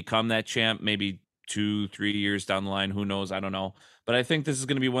quest to become that champ, maybe 2-3 years down the line. Who knows? I don't know. But I think this is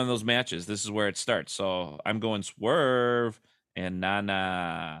going to be one of those matches. This is where it starts. So I'm going Swerve and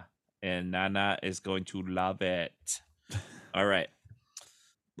Nana. And Nana is going to love it. All right.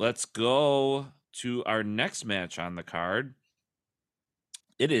 Let's go to our next match on the card.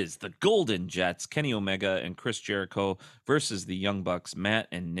 It is the Golden Jets, Kenny Omega and Chris Jericho versus the Young Bucks, Matt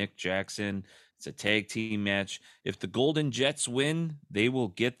and Nick Jackson. It's a tag team match. If the Golden Jets win, they will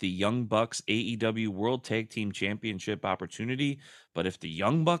get the Young Bucks AEW World Tag Team Championship opportunity. But if the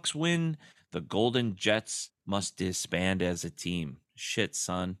Young Bucks win, the Golden Jets must disband as a team. Shit,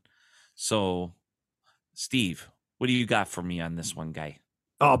 son. So, Steve, what do you got for me on this one, guy?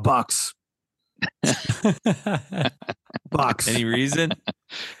 Oh, Bucks. Bucks. Any reason?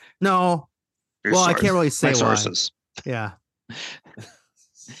 No. I can't really say why. Sources. Yeah.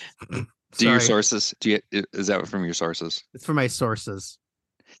 Do your sources? Is that from your sources? It's from my sources.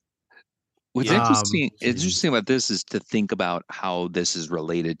 What's interesting about this is to think about how this is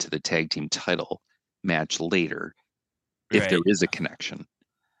related to the tag team title match later, if there is a connection,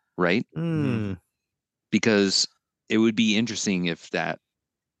 right? Because it would be interesting if that.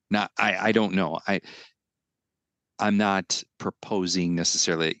 I don't know. I'm not proposing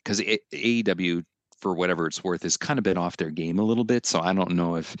necessarily, because AEW, for whatever it's worth, has kind of been off their game a little bit. So I don't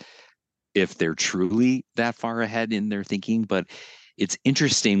know if they're truly that far ahead in their thinking. But it's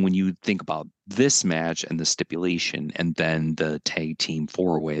interesting when you think about this match and the stipulation, and then the tag team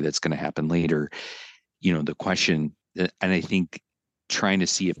 4-way that's going to happen later. The question, and I think trying to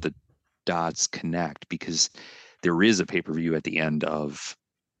see if the dots connect, because there is a pay-per-view at the end of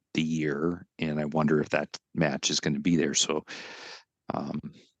the year, and I wonder if that match is going to be there. So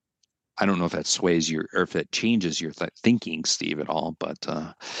I don't know if that sways or if that changes your thinking, Steve, at all. But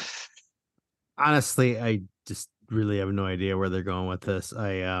honestly, I just really have no idea where they're going with this.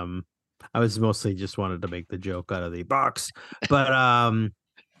 I was mostly just wanted to make the joke out of the box, but I'm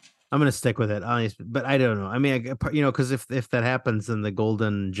going to stick with it. Honestly, but I don't know. I mean, because if that happens, then the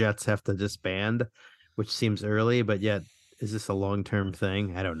Golden Jets have to disband, which seems early, but yet. Is this a long-term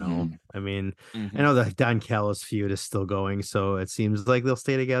thing? I don't know. I mean, I know the Don Callis feud is still going, so it seems like they'll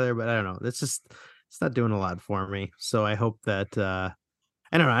stay together, but I don't know. It's not doing a lot for me. So I hope that, I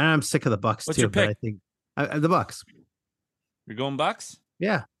don't know. I'm sick of the Bucks What's too, your pick? but I think the Bucks. You're going Bucks?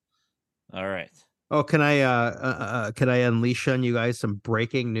 Yeah. All right. Oh, can I unleash on you guys some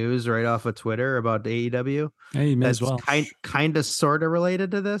breaking news right off of Twitter about AEW? Hey, you may as well. Kind of sort of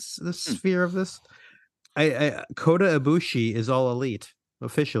related to this sphere of this. Kota Ibushi is all elite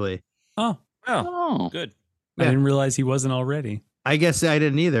officially. Oh, Oh, Good. I Yeah. didn't realize he wasn't already. I guess I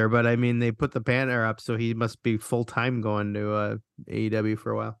didn't either, but I mean, they put the banner up, so he must be full time going to AEW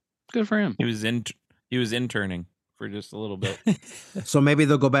for a while. good for him. He was interning for just a little bit. So maybe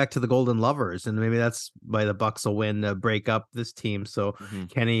they'll go back to the Golden Lovers, and maybe that's why the Bucks will win, break up this team, so Mhm.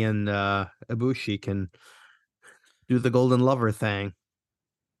 Kenny and Ibushi can do the Golden Lover thing.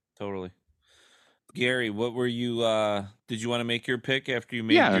 Totally. Gary, what were you did you want to make your pick after you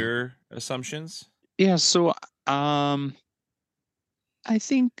made Yeah. your assumptions? Yeah, so I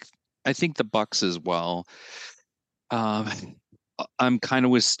think the Bucks as well. I'm kind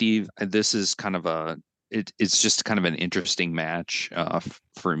of with Steve. This is kind of it's just kind of an interesting match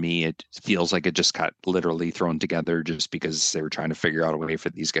for me. It feels like it just got literally thrown together just because they were trying to figure out a way for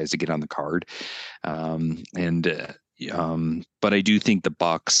these guys to get on the card. But I do think the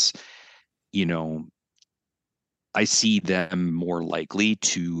Bucks, I see them more likely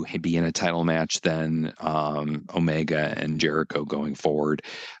to be in a title match than Omega and Jericho going forward.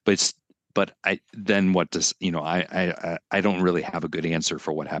 But what does I don't really have a good answer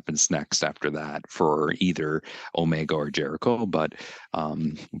for what happens next after that for either Omega or Jericho. But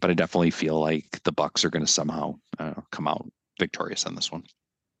I definitely feel like the Bucks are going to somehow come out victorious on this one.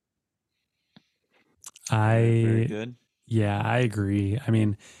 Very good. Yeah, I agree. I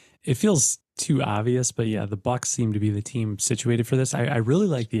mean, it feels too obvious, but yeah, the Bucks seem to be the team situated for this. I really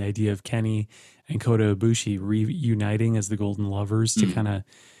like the idea of Kenny and Kota Ibushi reuniting as the Golden Lovers to kind of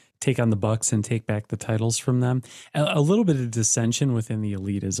take on the Bucks and take back the titles from them. A little bit of dissension within the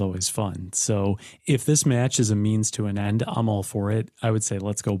Elite is always fun. So if this match is a means to an end, I'm all for it. I would say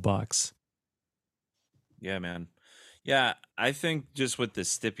let's go Bucks. Yeah, man. Yeah, I think just with the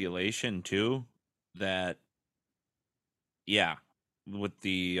stipulation too that with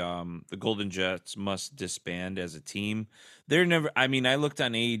the Golden Jets must disband as a team. They're never I mean, I looked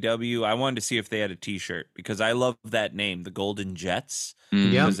on AEW. I wanted to see if they had a t-shirt because I love that name, the Golden Jets,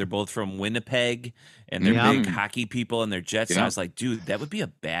 because they're both from Winnipeg and they're big hockey people and they're Jets. And I was like, dude, that would be a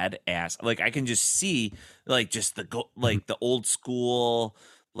badass. Like I can just see like just the old school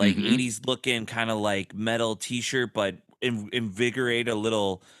like 80s looking kind of like metal t-shirt, but invigorate a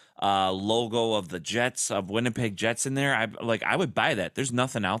little logo of the Jets, of Winnipeg Jets in there. I would buy that. There's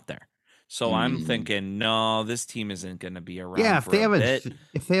nothing out there. So I'm thinking, no, this team isn't going to be around. Yeah,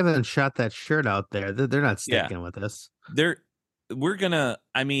 if they haven't shot that shirt out there, they're not sticking with us. We're gonna.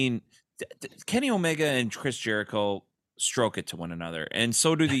 I mean, Kenny Omega and Chris Jericho stroke it to one another, and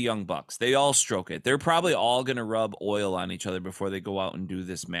so do the Young Bucks. They all stroke it. They're probably all gonna rub oil on each other before they go out and do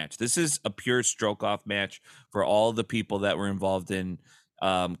this match. This is a pure stroke off match for all the people that were involved in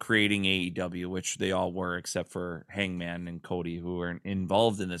creating AEW, which they all were except for Hangman and Cody, who are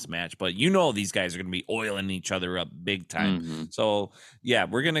involved in this match. But these guys are going to be oiling each other up big time. So yeah,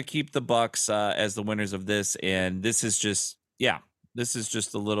 we're going to keep the Bucks as the winners of this. And this is just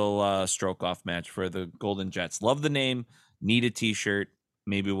a little stroke off match for the Golden Jets. Love the name. Need a t-shirt.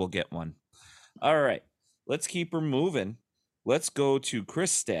 Maybe we'll get one. All right, let's keep her moving. Let's go to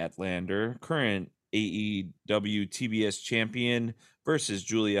Chris Statlander, current AEW TBS champion, versus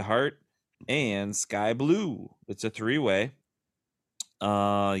Julia Hart and Sky Blue. It's a 3-way.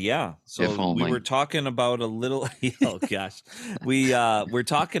 So we were talking about a little oh gosh. We're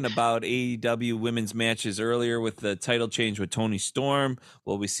talking about AEW women's matches earlier with the title change with Toni Storm.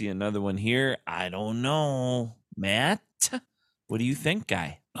 Will we see another one here? I don't know. Matt, what do you think,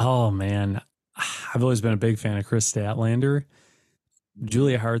 guy? Oh man, I've always been a big fan of Chris Statlander.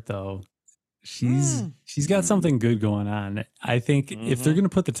 Julia Hart, though, she's got something good going on. I think if they're going to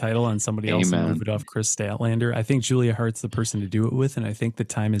put the title on somebody else and move it off Chris Statlander, I think Julia Hart's the person to do it with, and I think the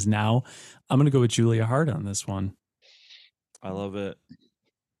time is now. I'm going to go with Julia Hart on this one. I love it.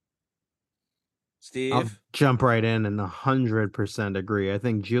 Steve? I'll jump right in and 100% agree. I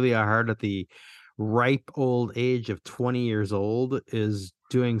think Julia Hart at the ripe old age of 20 years old is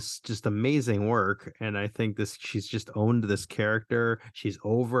doing just amazing work, and I think she's just owned this character. She's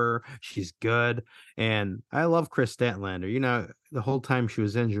over, she's good, and I love Chris Statlander. The whole time she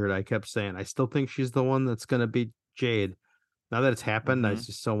was injured, I kept saying I still think she's the one that's going to beat Jade. Now that it's happened, I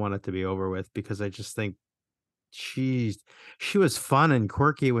just so want it to be over with, because I just think she was fun and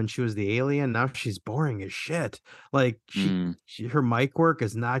quirky when she was the alien. Now she's boring as shit. Like her mic work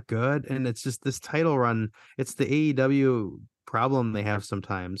is not good, and it's just this title run. It's the AEW problem they have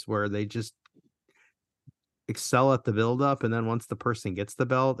sometimes, where they just excel at the build up, and then once the person gets the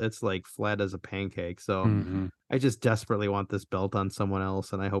belt, it's like flat as a pancake. So I just desperately want this belt on someone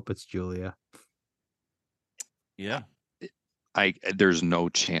else, and I hope it's Julia. Yeah. There's no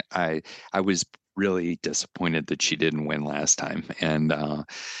chance. I was really disappointed that she didn't win last time. And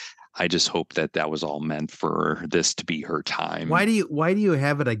I just hope that was all meant for this to be her time. Why do you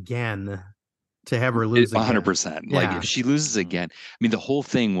have it again to have her lose again? 100%. Like if she loses again, I mean, the whole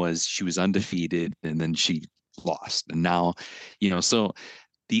thing was she was undefeated and then she lost. And now, so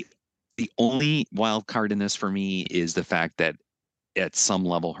the only wild card in this for me is the fact that at some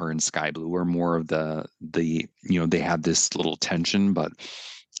level her and Sky Blue are more of the they have this little tension, but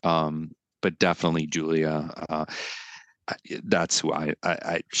definitely Julia, that's who I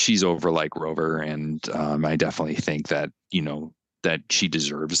she's over like Rover, and I definitely think that that she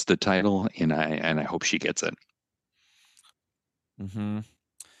deserves the title, and I hope she gets it.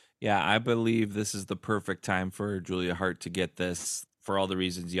 Yeah, I believe this is the perfect time for Julia Hart to get this for all the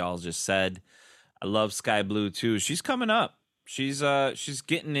reasons y'all just said. I love Sky Blue too. She's coming up. She's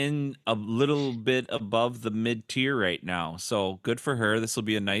getting in a little bit above the mid tier right now. So good for her. This will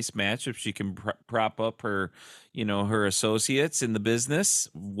be a nice match if she can prop up her, her associates in the business.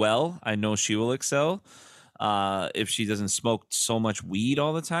 Well, I know she will excel if she doesn't smoke so much weed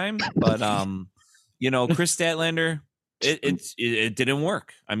all the time. But Chris Statlander, it didn't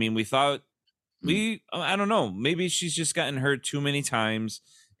work. I mean, we thought I don't know, maybe she's just gotten hurt too many times.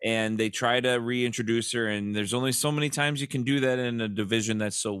 And they try to reintroduce her, and there's only so many times you can do that in a division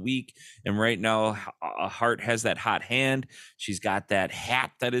that's so weak. And right now, Hart has that hot hand. She's got that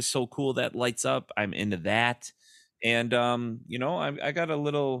hat that is so cool that lights up. I'm into that. And I got a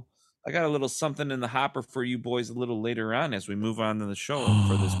little something in the hopper for you boys a little later on as we move on to the show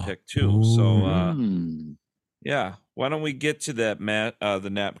for this pick too. So yeah, why don't we get to that the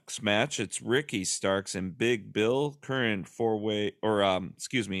next match? It's Ricky Starks and Big Bill, current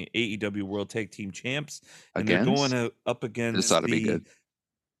AEW World Tag Team Champs, and they're going up against this ought to be good.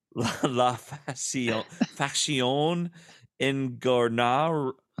 La Faction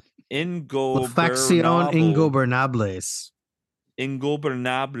Ingobernables,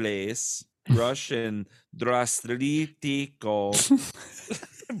 Russian Drastritico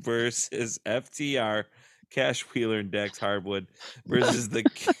versus FTR. Cash Wheeler and Dax Hardwood versus the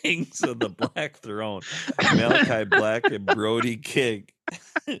Kings of the Black Throne, Malachi Black and Brody King.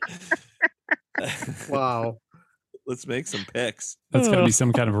 Wow. Let's make some picks. That's got to be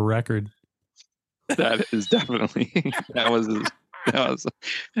some kind of a record. That is definitely that was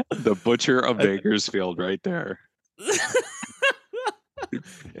the Butcher of Bakersfield right there.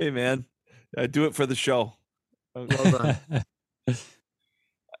 Hey man, I do it for the show. Well done.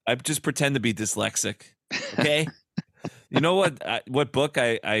 I just pretend to be dyslexic. Okay. You know what book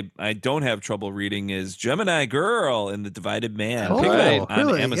I don't have trouble reading is Gemini Girl and the Divided Man. Oh, right. On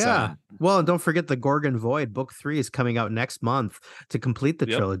really? Amazon. Yeah. Well, and don't forget the Gorgon Void book 3 is coming out next month to complete the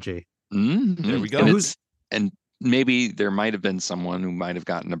trilogy. Mm-hmm. There we go. And maybe there might have been someone who might have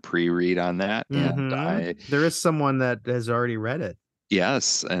gotten a pre-read on that. Mm-hmm. And there is someone that has already read it.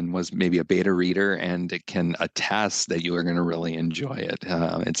 Yes, and was maybe a beta reader, and it can attest that you are going to really enjoy it.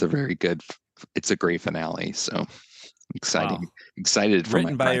 It's a great finale. So exciting, excited for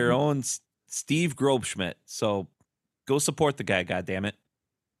written by your own Steve Grobschmidt. So go support the guy. God damn it.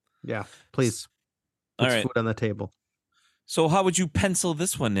 Yeah, please. Put food on the table. So how would you pencil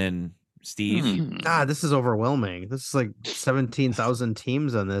this one in, Steve? God, this is overwhelming. This is like 17,000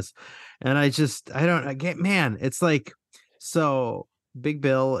 teams on this, and it's like so. Big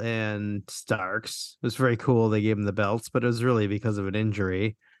Bill and Starks, it was very cool. They gave him the belts, but it was really because of an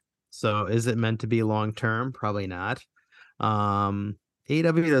injury. So is it meant to be long term? Probably not.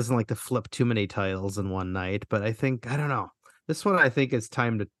 AEW doesn't like to flip too many titles in one night, but I don't know. This one I think it's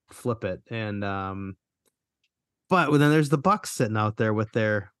time to flip it. And but then there's the Bucks sitting out there with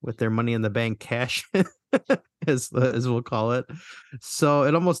their Money in the Bank cash, as we'll call it. So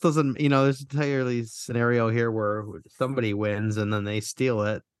it almost doesn't, there's entirely scenario here where somebody wins and then they steal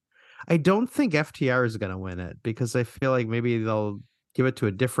it. I don't think FTR is going to win it because I feel like maybe they'll give it to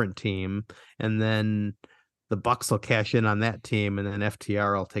a different team and then the Bucks will cash in on that team and then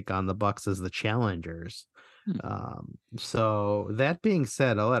FTR will take on the Bucks as the challengers. So that being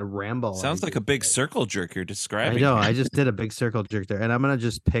said, I'll let Rambo. Sounds like a big circle jerk you're describing. I know. I just did a big circle jerk there, and I'm gonna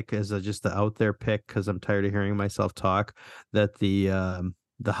just pick as just the out there pick because I'm tired of hearing myself talk. That the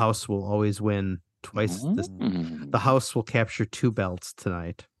house will always win twice. The house will capture 2 belts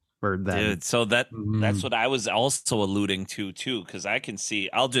tonight. Or then. Dude, so that's what I was also alluding to too, because I can see.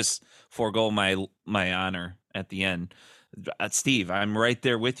 I'll just forego my honor at the end. Steve, I'm right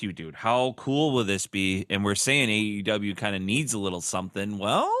there with you, dude. How cool will this be? And we're saying AEW kind of needs a little something.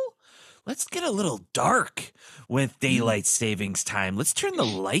 Well, let's get a little dark with daylight savings time. Let's turn the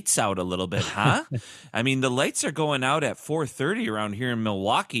lights out a little bit, huh? I mean, the lights are going out at 4:30 around here in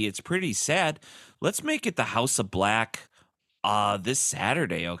Milwaukee. It's pretty sad. Let's make it the House of Black this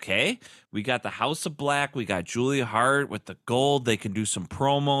Saturday, okay? We got the House of Black. We got Julia Hart with the gold. They can do some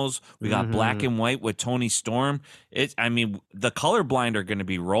promos. We got Black and White with Tony Storm. I mean, the colorblind are going to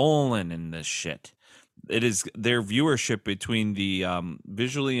be rolling in this shit. It is their viewership between the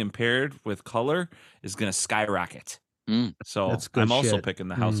visually impaired with color is going to skyrocket. So I'm also picking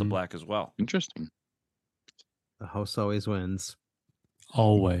the House of Black as well. Interesting. The house always wins.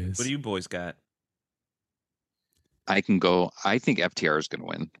 Always. What do you boys got? I can go. I think FTR is going to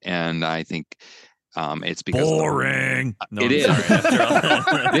win, and I think it's because boring. It is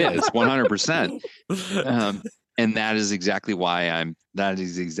 100%. And that is exactly why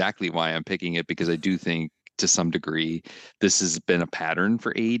I'm picking it, because I do think to some degree this has been a pattern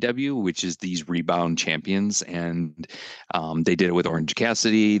for AEW, which is these rebound champions, and they did it with Orange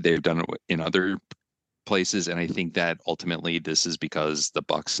Cassidy. They've done it in other places, and I think that ultimately this is because the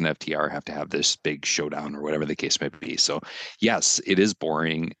Bucks and FTR have to have this big showdown or whatever the case may be. So yes, it is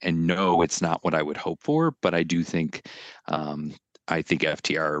boring, and no, it's not what I would hope for, but I do think I think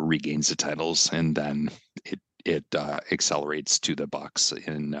FTR regains the titles, and then it accelerates to the Bucks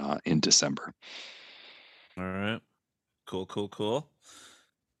in December. All right, cool.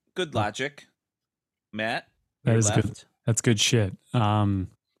 Good logic, Matt. That is good. That's good shit.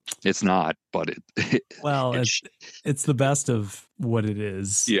 It's not, but it's the best of what it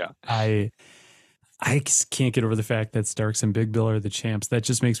is. Yeah. I can't get over the fact that Starks and Big Bill are the champs. That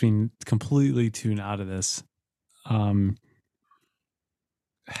just makes me completely tune out of this.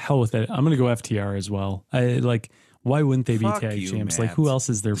 Hell with it. I'm going to go FTR as well. Why wouldn't they be tag champs? Matt. Like, who else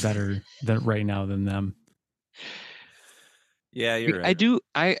is there better right now than them? Yeah, you're right.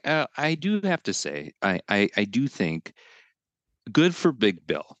 I do have to say, I do think good for Big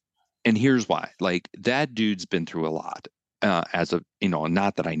Bill. And here's why. Like, that dude's been through a lot. As a,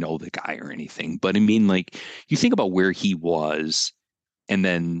 not that I know the guy or anything, but I mean, like, you think about where he was and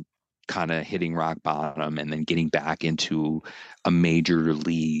then kind of hitting rock bottom and then getting back into a major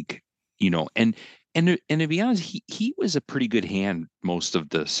league, and to be honest, he was a pretty good hand most of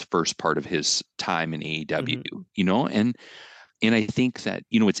this first part of his time in AEW, and I think that,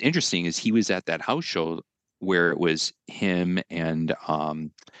 what's interesting is he was at that house show where it was him and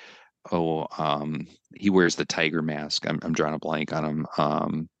he wears the tiger mask. I'm drawing a blank on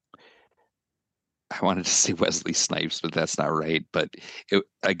him. I wanted to say Wesley Snipes, but that's not right. But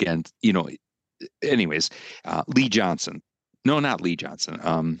anyways, Lee Johnson. No, not Lee Johnson.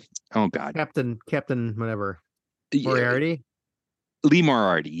 Oh God, Captain, whatever. Moriarty. Lee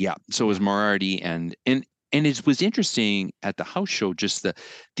Moriarty. Yeah. So it was Moriarty, and it was interesting at the house show, just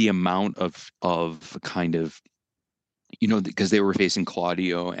the amount of kind of, because they were facing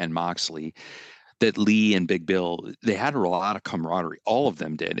Claudio and Moxley, that Lee and Big Bill, they had a lot of camaraderie. All of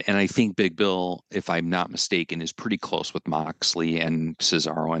them did. And I think Big Bill, if I'm not mistaken, is pretty close with Moxley and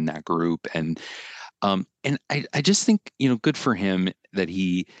Cesaro in that group. And I just think, good for him that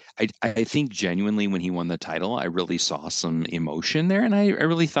I think genuinely when he won the title, I really saw some emotion there. And I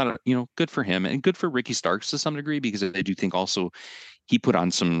really thought, good for him and good for Ricky Starks to some degree, because I do think also he put on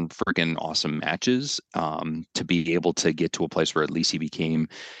some freaking awesome matches to be able to get to a place where at least he became,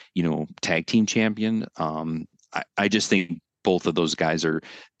 tag team champion. I just think both of those guys are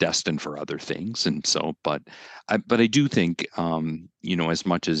destined for other things. And so, but I do think, as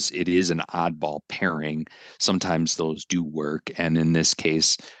much as it is an oddball pairing, sometimes those do work. And in this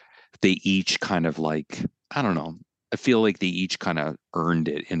case, they each kind of like, I don't know, I feel like they each kind of earned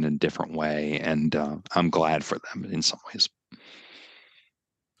it in a different way. And I'm glad for them in some ways.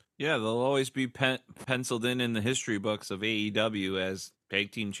 Yeah, they'll always be penciled in the history books of AEW as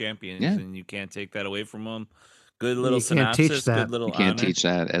tag team champions, and you can't take that away from them. Good little synopsis, good little You can't honor. teach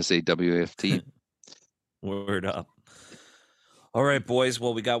that, SAWFT. Word up. All right, boys.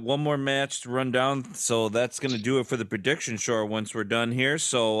 Well, we got one more match to run down, so that's going to do it for the prediction show once we're done here.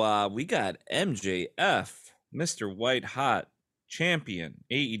 So we got MJF, Mr. White Hot champion,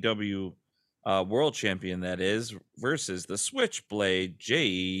 AEW world champion, that is, versus the Switchblade,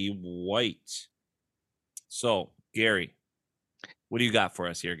 Jay White. So, Gary, what do you got for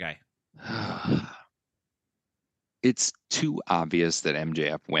us here, guy? It's too obvious that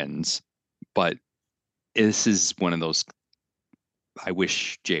MJF wins, but this is one of those, I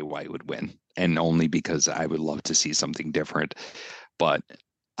wish Jay White would win, and only because I would love to see something different. But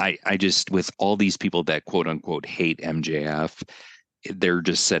I just, with all these people that quote unquote hate MJF, they're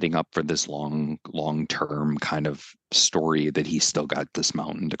just setting up for this long term kind of story that he's still got this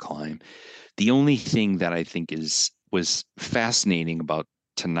mountain to climb. The only thing that I think was fascinating about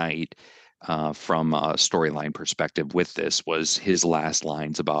tonight, from a storyline perspective with this, was his last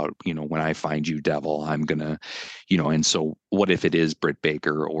lines about, when I find you, devil, I'm gonna, and so what if it is Britt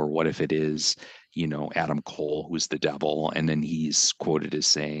Baker, or what if it is, Adam Cole, who's the devil? And then he's quoted as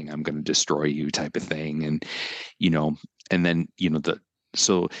saying, I'm going to destroy you, type of thing. And, and then,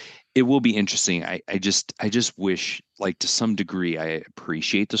 so it will be interesting. I just wish, like, to some degree, I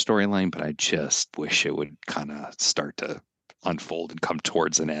appreciate the storyline, but I just wish it would kind of start to unfold and come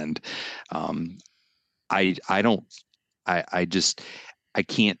towards an end. I don't, I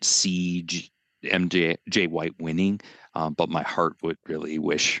can't see Jay White winning, but my heart would really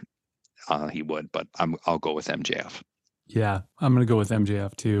wish he would. But I'll go with MJF. Yeah, I'm going to go with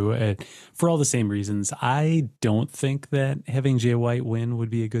MJF too, for all the same reasons. I don't think that having Jay White win would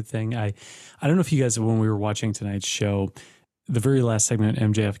be a good thing. I don't know if you guys, when we were watching tonight's show, the very last segment,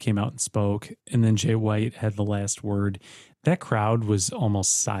 MJF came out and spoke, and then Jay White had the last word. That crowd was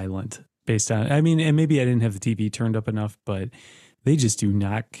almost silent based on, and maybe I didn't have the TV turned up enough, but they just do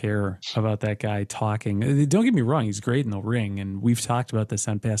not care about that guy talking. Don't get me wrong, he's great in the ring, and we've talked about this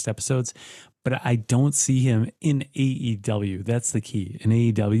on past episodes, but I don't see him in AEW. That's the key. In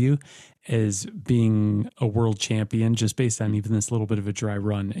AEW, as being a world champion, just based on even this little bit of a dry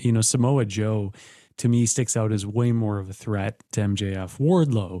run. Samoa Joe, to me, sticks out as way more of a threat to MJF.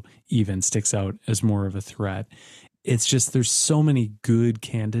 Wardlow even sticks out as more of a threat. It's just, there's so many good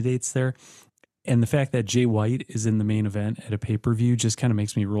candidates there. And the fact that Jay White is in the main event at a pay-per-view just kind of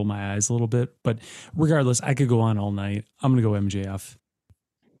makes me roll my eyes a little bit. But regardless, I could go on all night. I'm going to go MJF.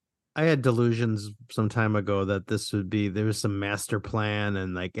 I had delusions some time ago that there was some master plan,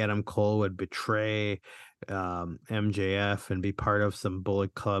 and like Adam Cole would betray MJF and be part of some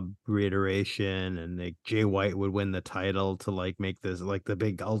Bullet Club reiteration, and like Jay White would win the title to like make this like the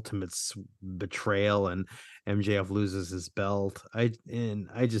big ultimate betrayal, and MJF loses his belt. I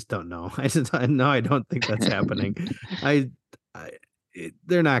just don't know. I don't think that's happening.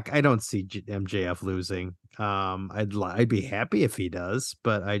 They're not. I don't see MJF losing. I'd be happy if he does,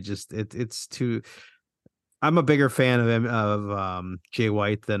 but it's too. I'm a bigger fan of Jay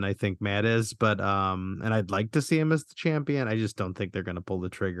White than I think Matt is, but and I'd like to see him as the champion. I just don't think they're going to pull the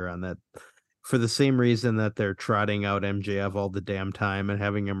trigger on that, for the same reason that they're trotting out MJF all the damn time and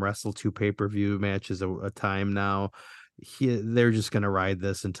having him wrestle 2 pay-per-view matches a time now. They're just going to ride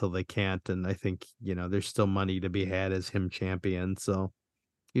this until they can't, and I think there's still money to be had as him champion, so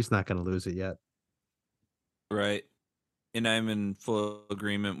he's not going to lose it yet. Right. And I'm in full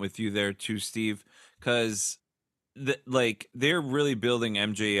agreement with you there too, Steve, because they're really building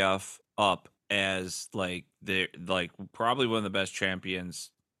MJF up as they're probably one of the best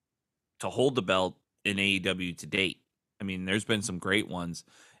champions to hold the belt in AEW to date. I mean, there's been some great ones,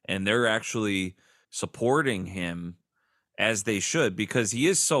 and they're actually supporting him as they should, because he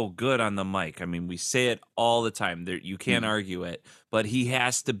is so good on the mic. I mean, we say it all the time. You can't argue it, but he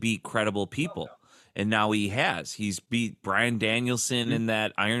has to beat credible people. And now he has. He's beat Bryan Danielson in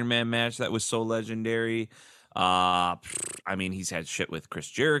that Iron Man match that was so legendary. I mean, he's had shit with Chris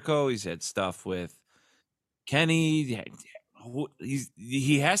Jericho. He's had stuff with Kenny.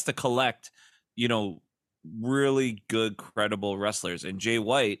 He has to collect, really good, credible wrestlers. And Jay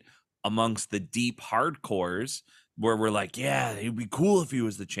White, amongst the deep hardcores, where we're like, yeah, it'd be cool if he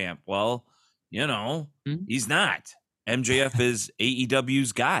was the champ. Well, he's not. MJF is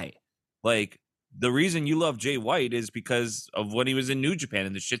AEW's guy. Like, the reason you love Jay White is because of when he was in New Japan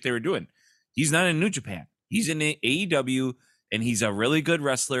and the shit they were doing. He's not in New Japan. He's in AEW, and he's a really good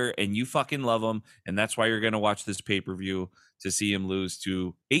wrestler, and you fucking love him. And that's why you're going to watch this pay-per-view, to see him lose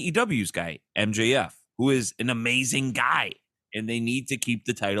to AEW's guy, MJF, who is an amazing guy. And they need to keep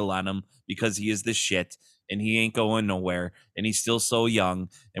the title on him because he is the shit, and he ain't going nowhere. And he's still so young,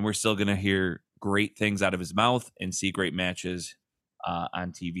 and we're still going to hear great things out of his mouth and see great matches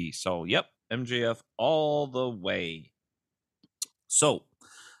on TV. So, yep. MJF all the way. So,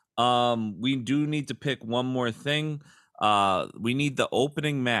 we do need to pick one more thing. We need the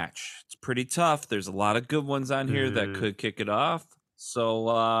opening match. It's pretty tough. There's a lot of good ones on here that could kick it off.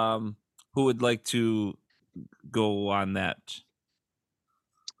 So, who would like to go on that?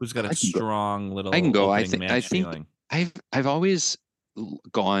 Who's got a strong little? I can go. I think I've always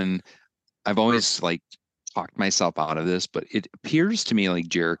gone. I've always talked myself out of this, but it appears to me like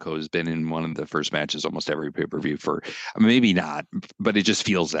Jericho has been in one of the first matches almost every pay-per-view for, maybe not, but it just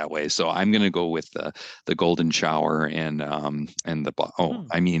feels that way. So I'm going to go with the Golden Shower and the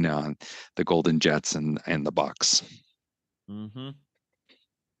Golden Jets and the Bucks. Mm-hmm.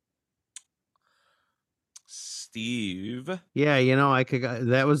 Steve. Yeah,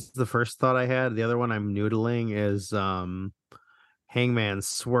 that was the first thought I had. The other one I'm noodling is Hangman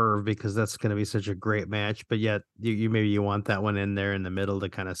Swerve, because that's going to be such a great match, but yet you want that one in there in the middle to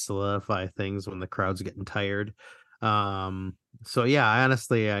kind of solidify things when the crowd's getting tired. So yeah,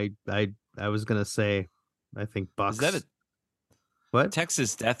 honestly, I was going to say, I think Bucks. Is that a what?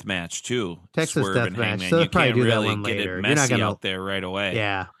 Texas death match too? Texas Swerve death and match. Hangman. So they'll You probably can't do that really one get later. it You're not messy gonna, out there right away.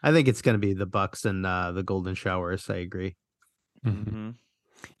 Yeah, I think it's going to be the Bucks and the Golden Showers. I agree. Mm-hmm.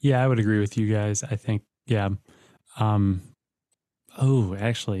 Yeah, I would agree with you guys. I think, yeah.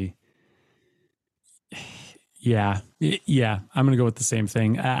 Actually, yeah. I'm going to go with the same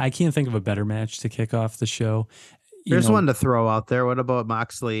thing. I can't think of a better match to kick off the show. There's one to throw out there. What about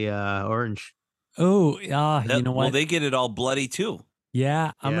Moxley Orange? Oh, you know what? Well, they get it all bloody too.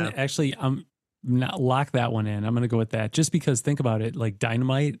 Yeah, I'm not lock that one in. I'm gonna go with that just because think about it. Like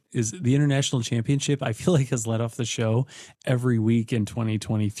Dynamite is the international championship. I feel like has led off the show every week in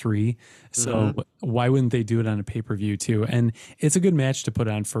 2023. So why wouldn't they do it on a pay-per-view too? And it's a good match to put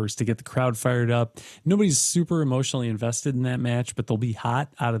on first to get the crowd fired up. Nobody's super emotionally invested in that match, but they'll be hot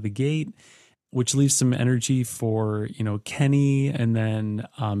out of the gate, which leaves some energy for, Kenny and then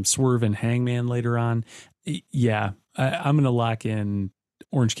Swerve and Hangman later on. Yeah, I'm going to lock in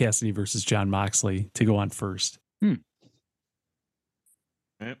Orange Cassidy versus John Moxley to go on first. Right.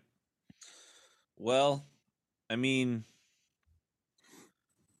 Well, I mean,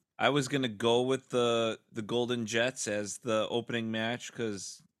 I was going to go with the Golden Jets as the opening match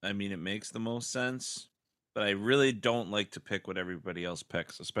because, I mean, it makes the most sense. But I really don't like to pick what everybody else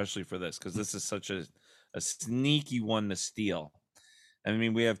picks, especially for this, because this is such a sneaky one to steal. I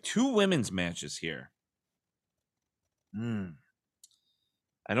mean, we have 2 women's matches here.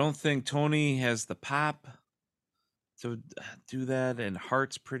 I don't think Tony has the pop to do that, and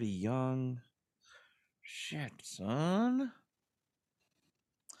Hart's pretty young. Shit, son.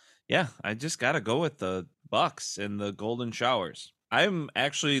 Yeah, I just got to go with the Bucks and the Golden Showers. I'm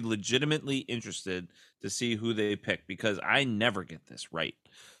actually legitimately interested to see who they pick because I never get this right.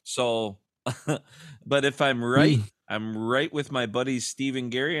 So, but if I'm right, I'm right with my buddies Steve and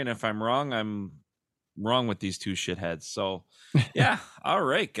Gary, and if I'm wrong, I'm wrong with these 2 shitheads. So, yeah, all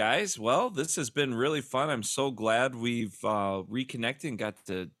right, guys. Well, this has been really fun. I'm so glad we've reconnected and got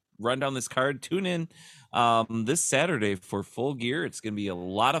to run down this card. Tune in this Saturday for Full Gear. It's going to be a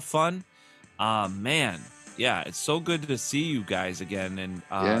lot of fun. Man. Yeah, it's so good to see you guys again, and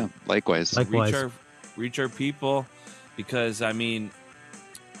yeah, likewise. Reach our people, because I mean,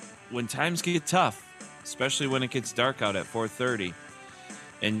 when times get tough, especially when it gets dark out at 4:30,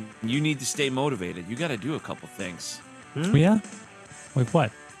 and you need to stay motivated, you got to do a couple things. Yeah, like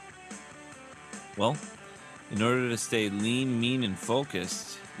what? Well, in order to stay lean, mean, and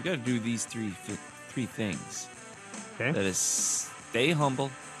focused, you got to do these three things. Okay. That is, stay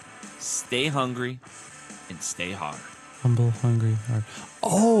humble, stay hungry, and stay hard. Humble, hungry, hard.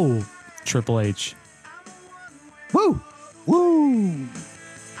 Oh, Triple H. Woo! Woo!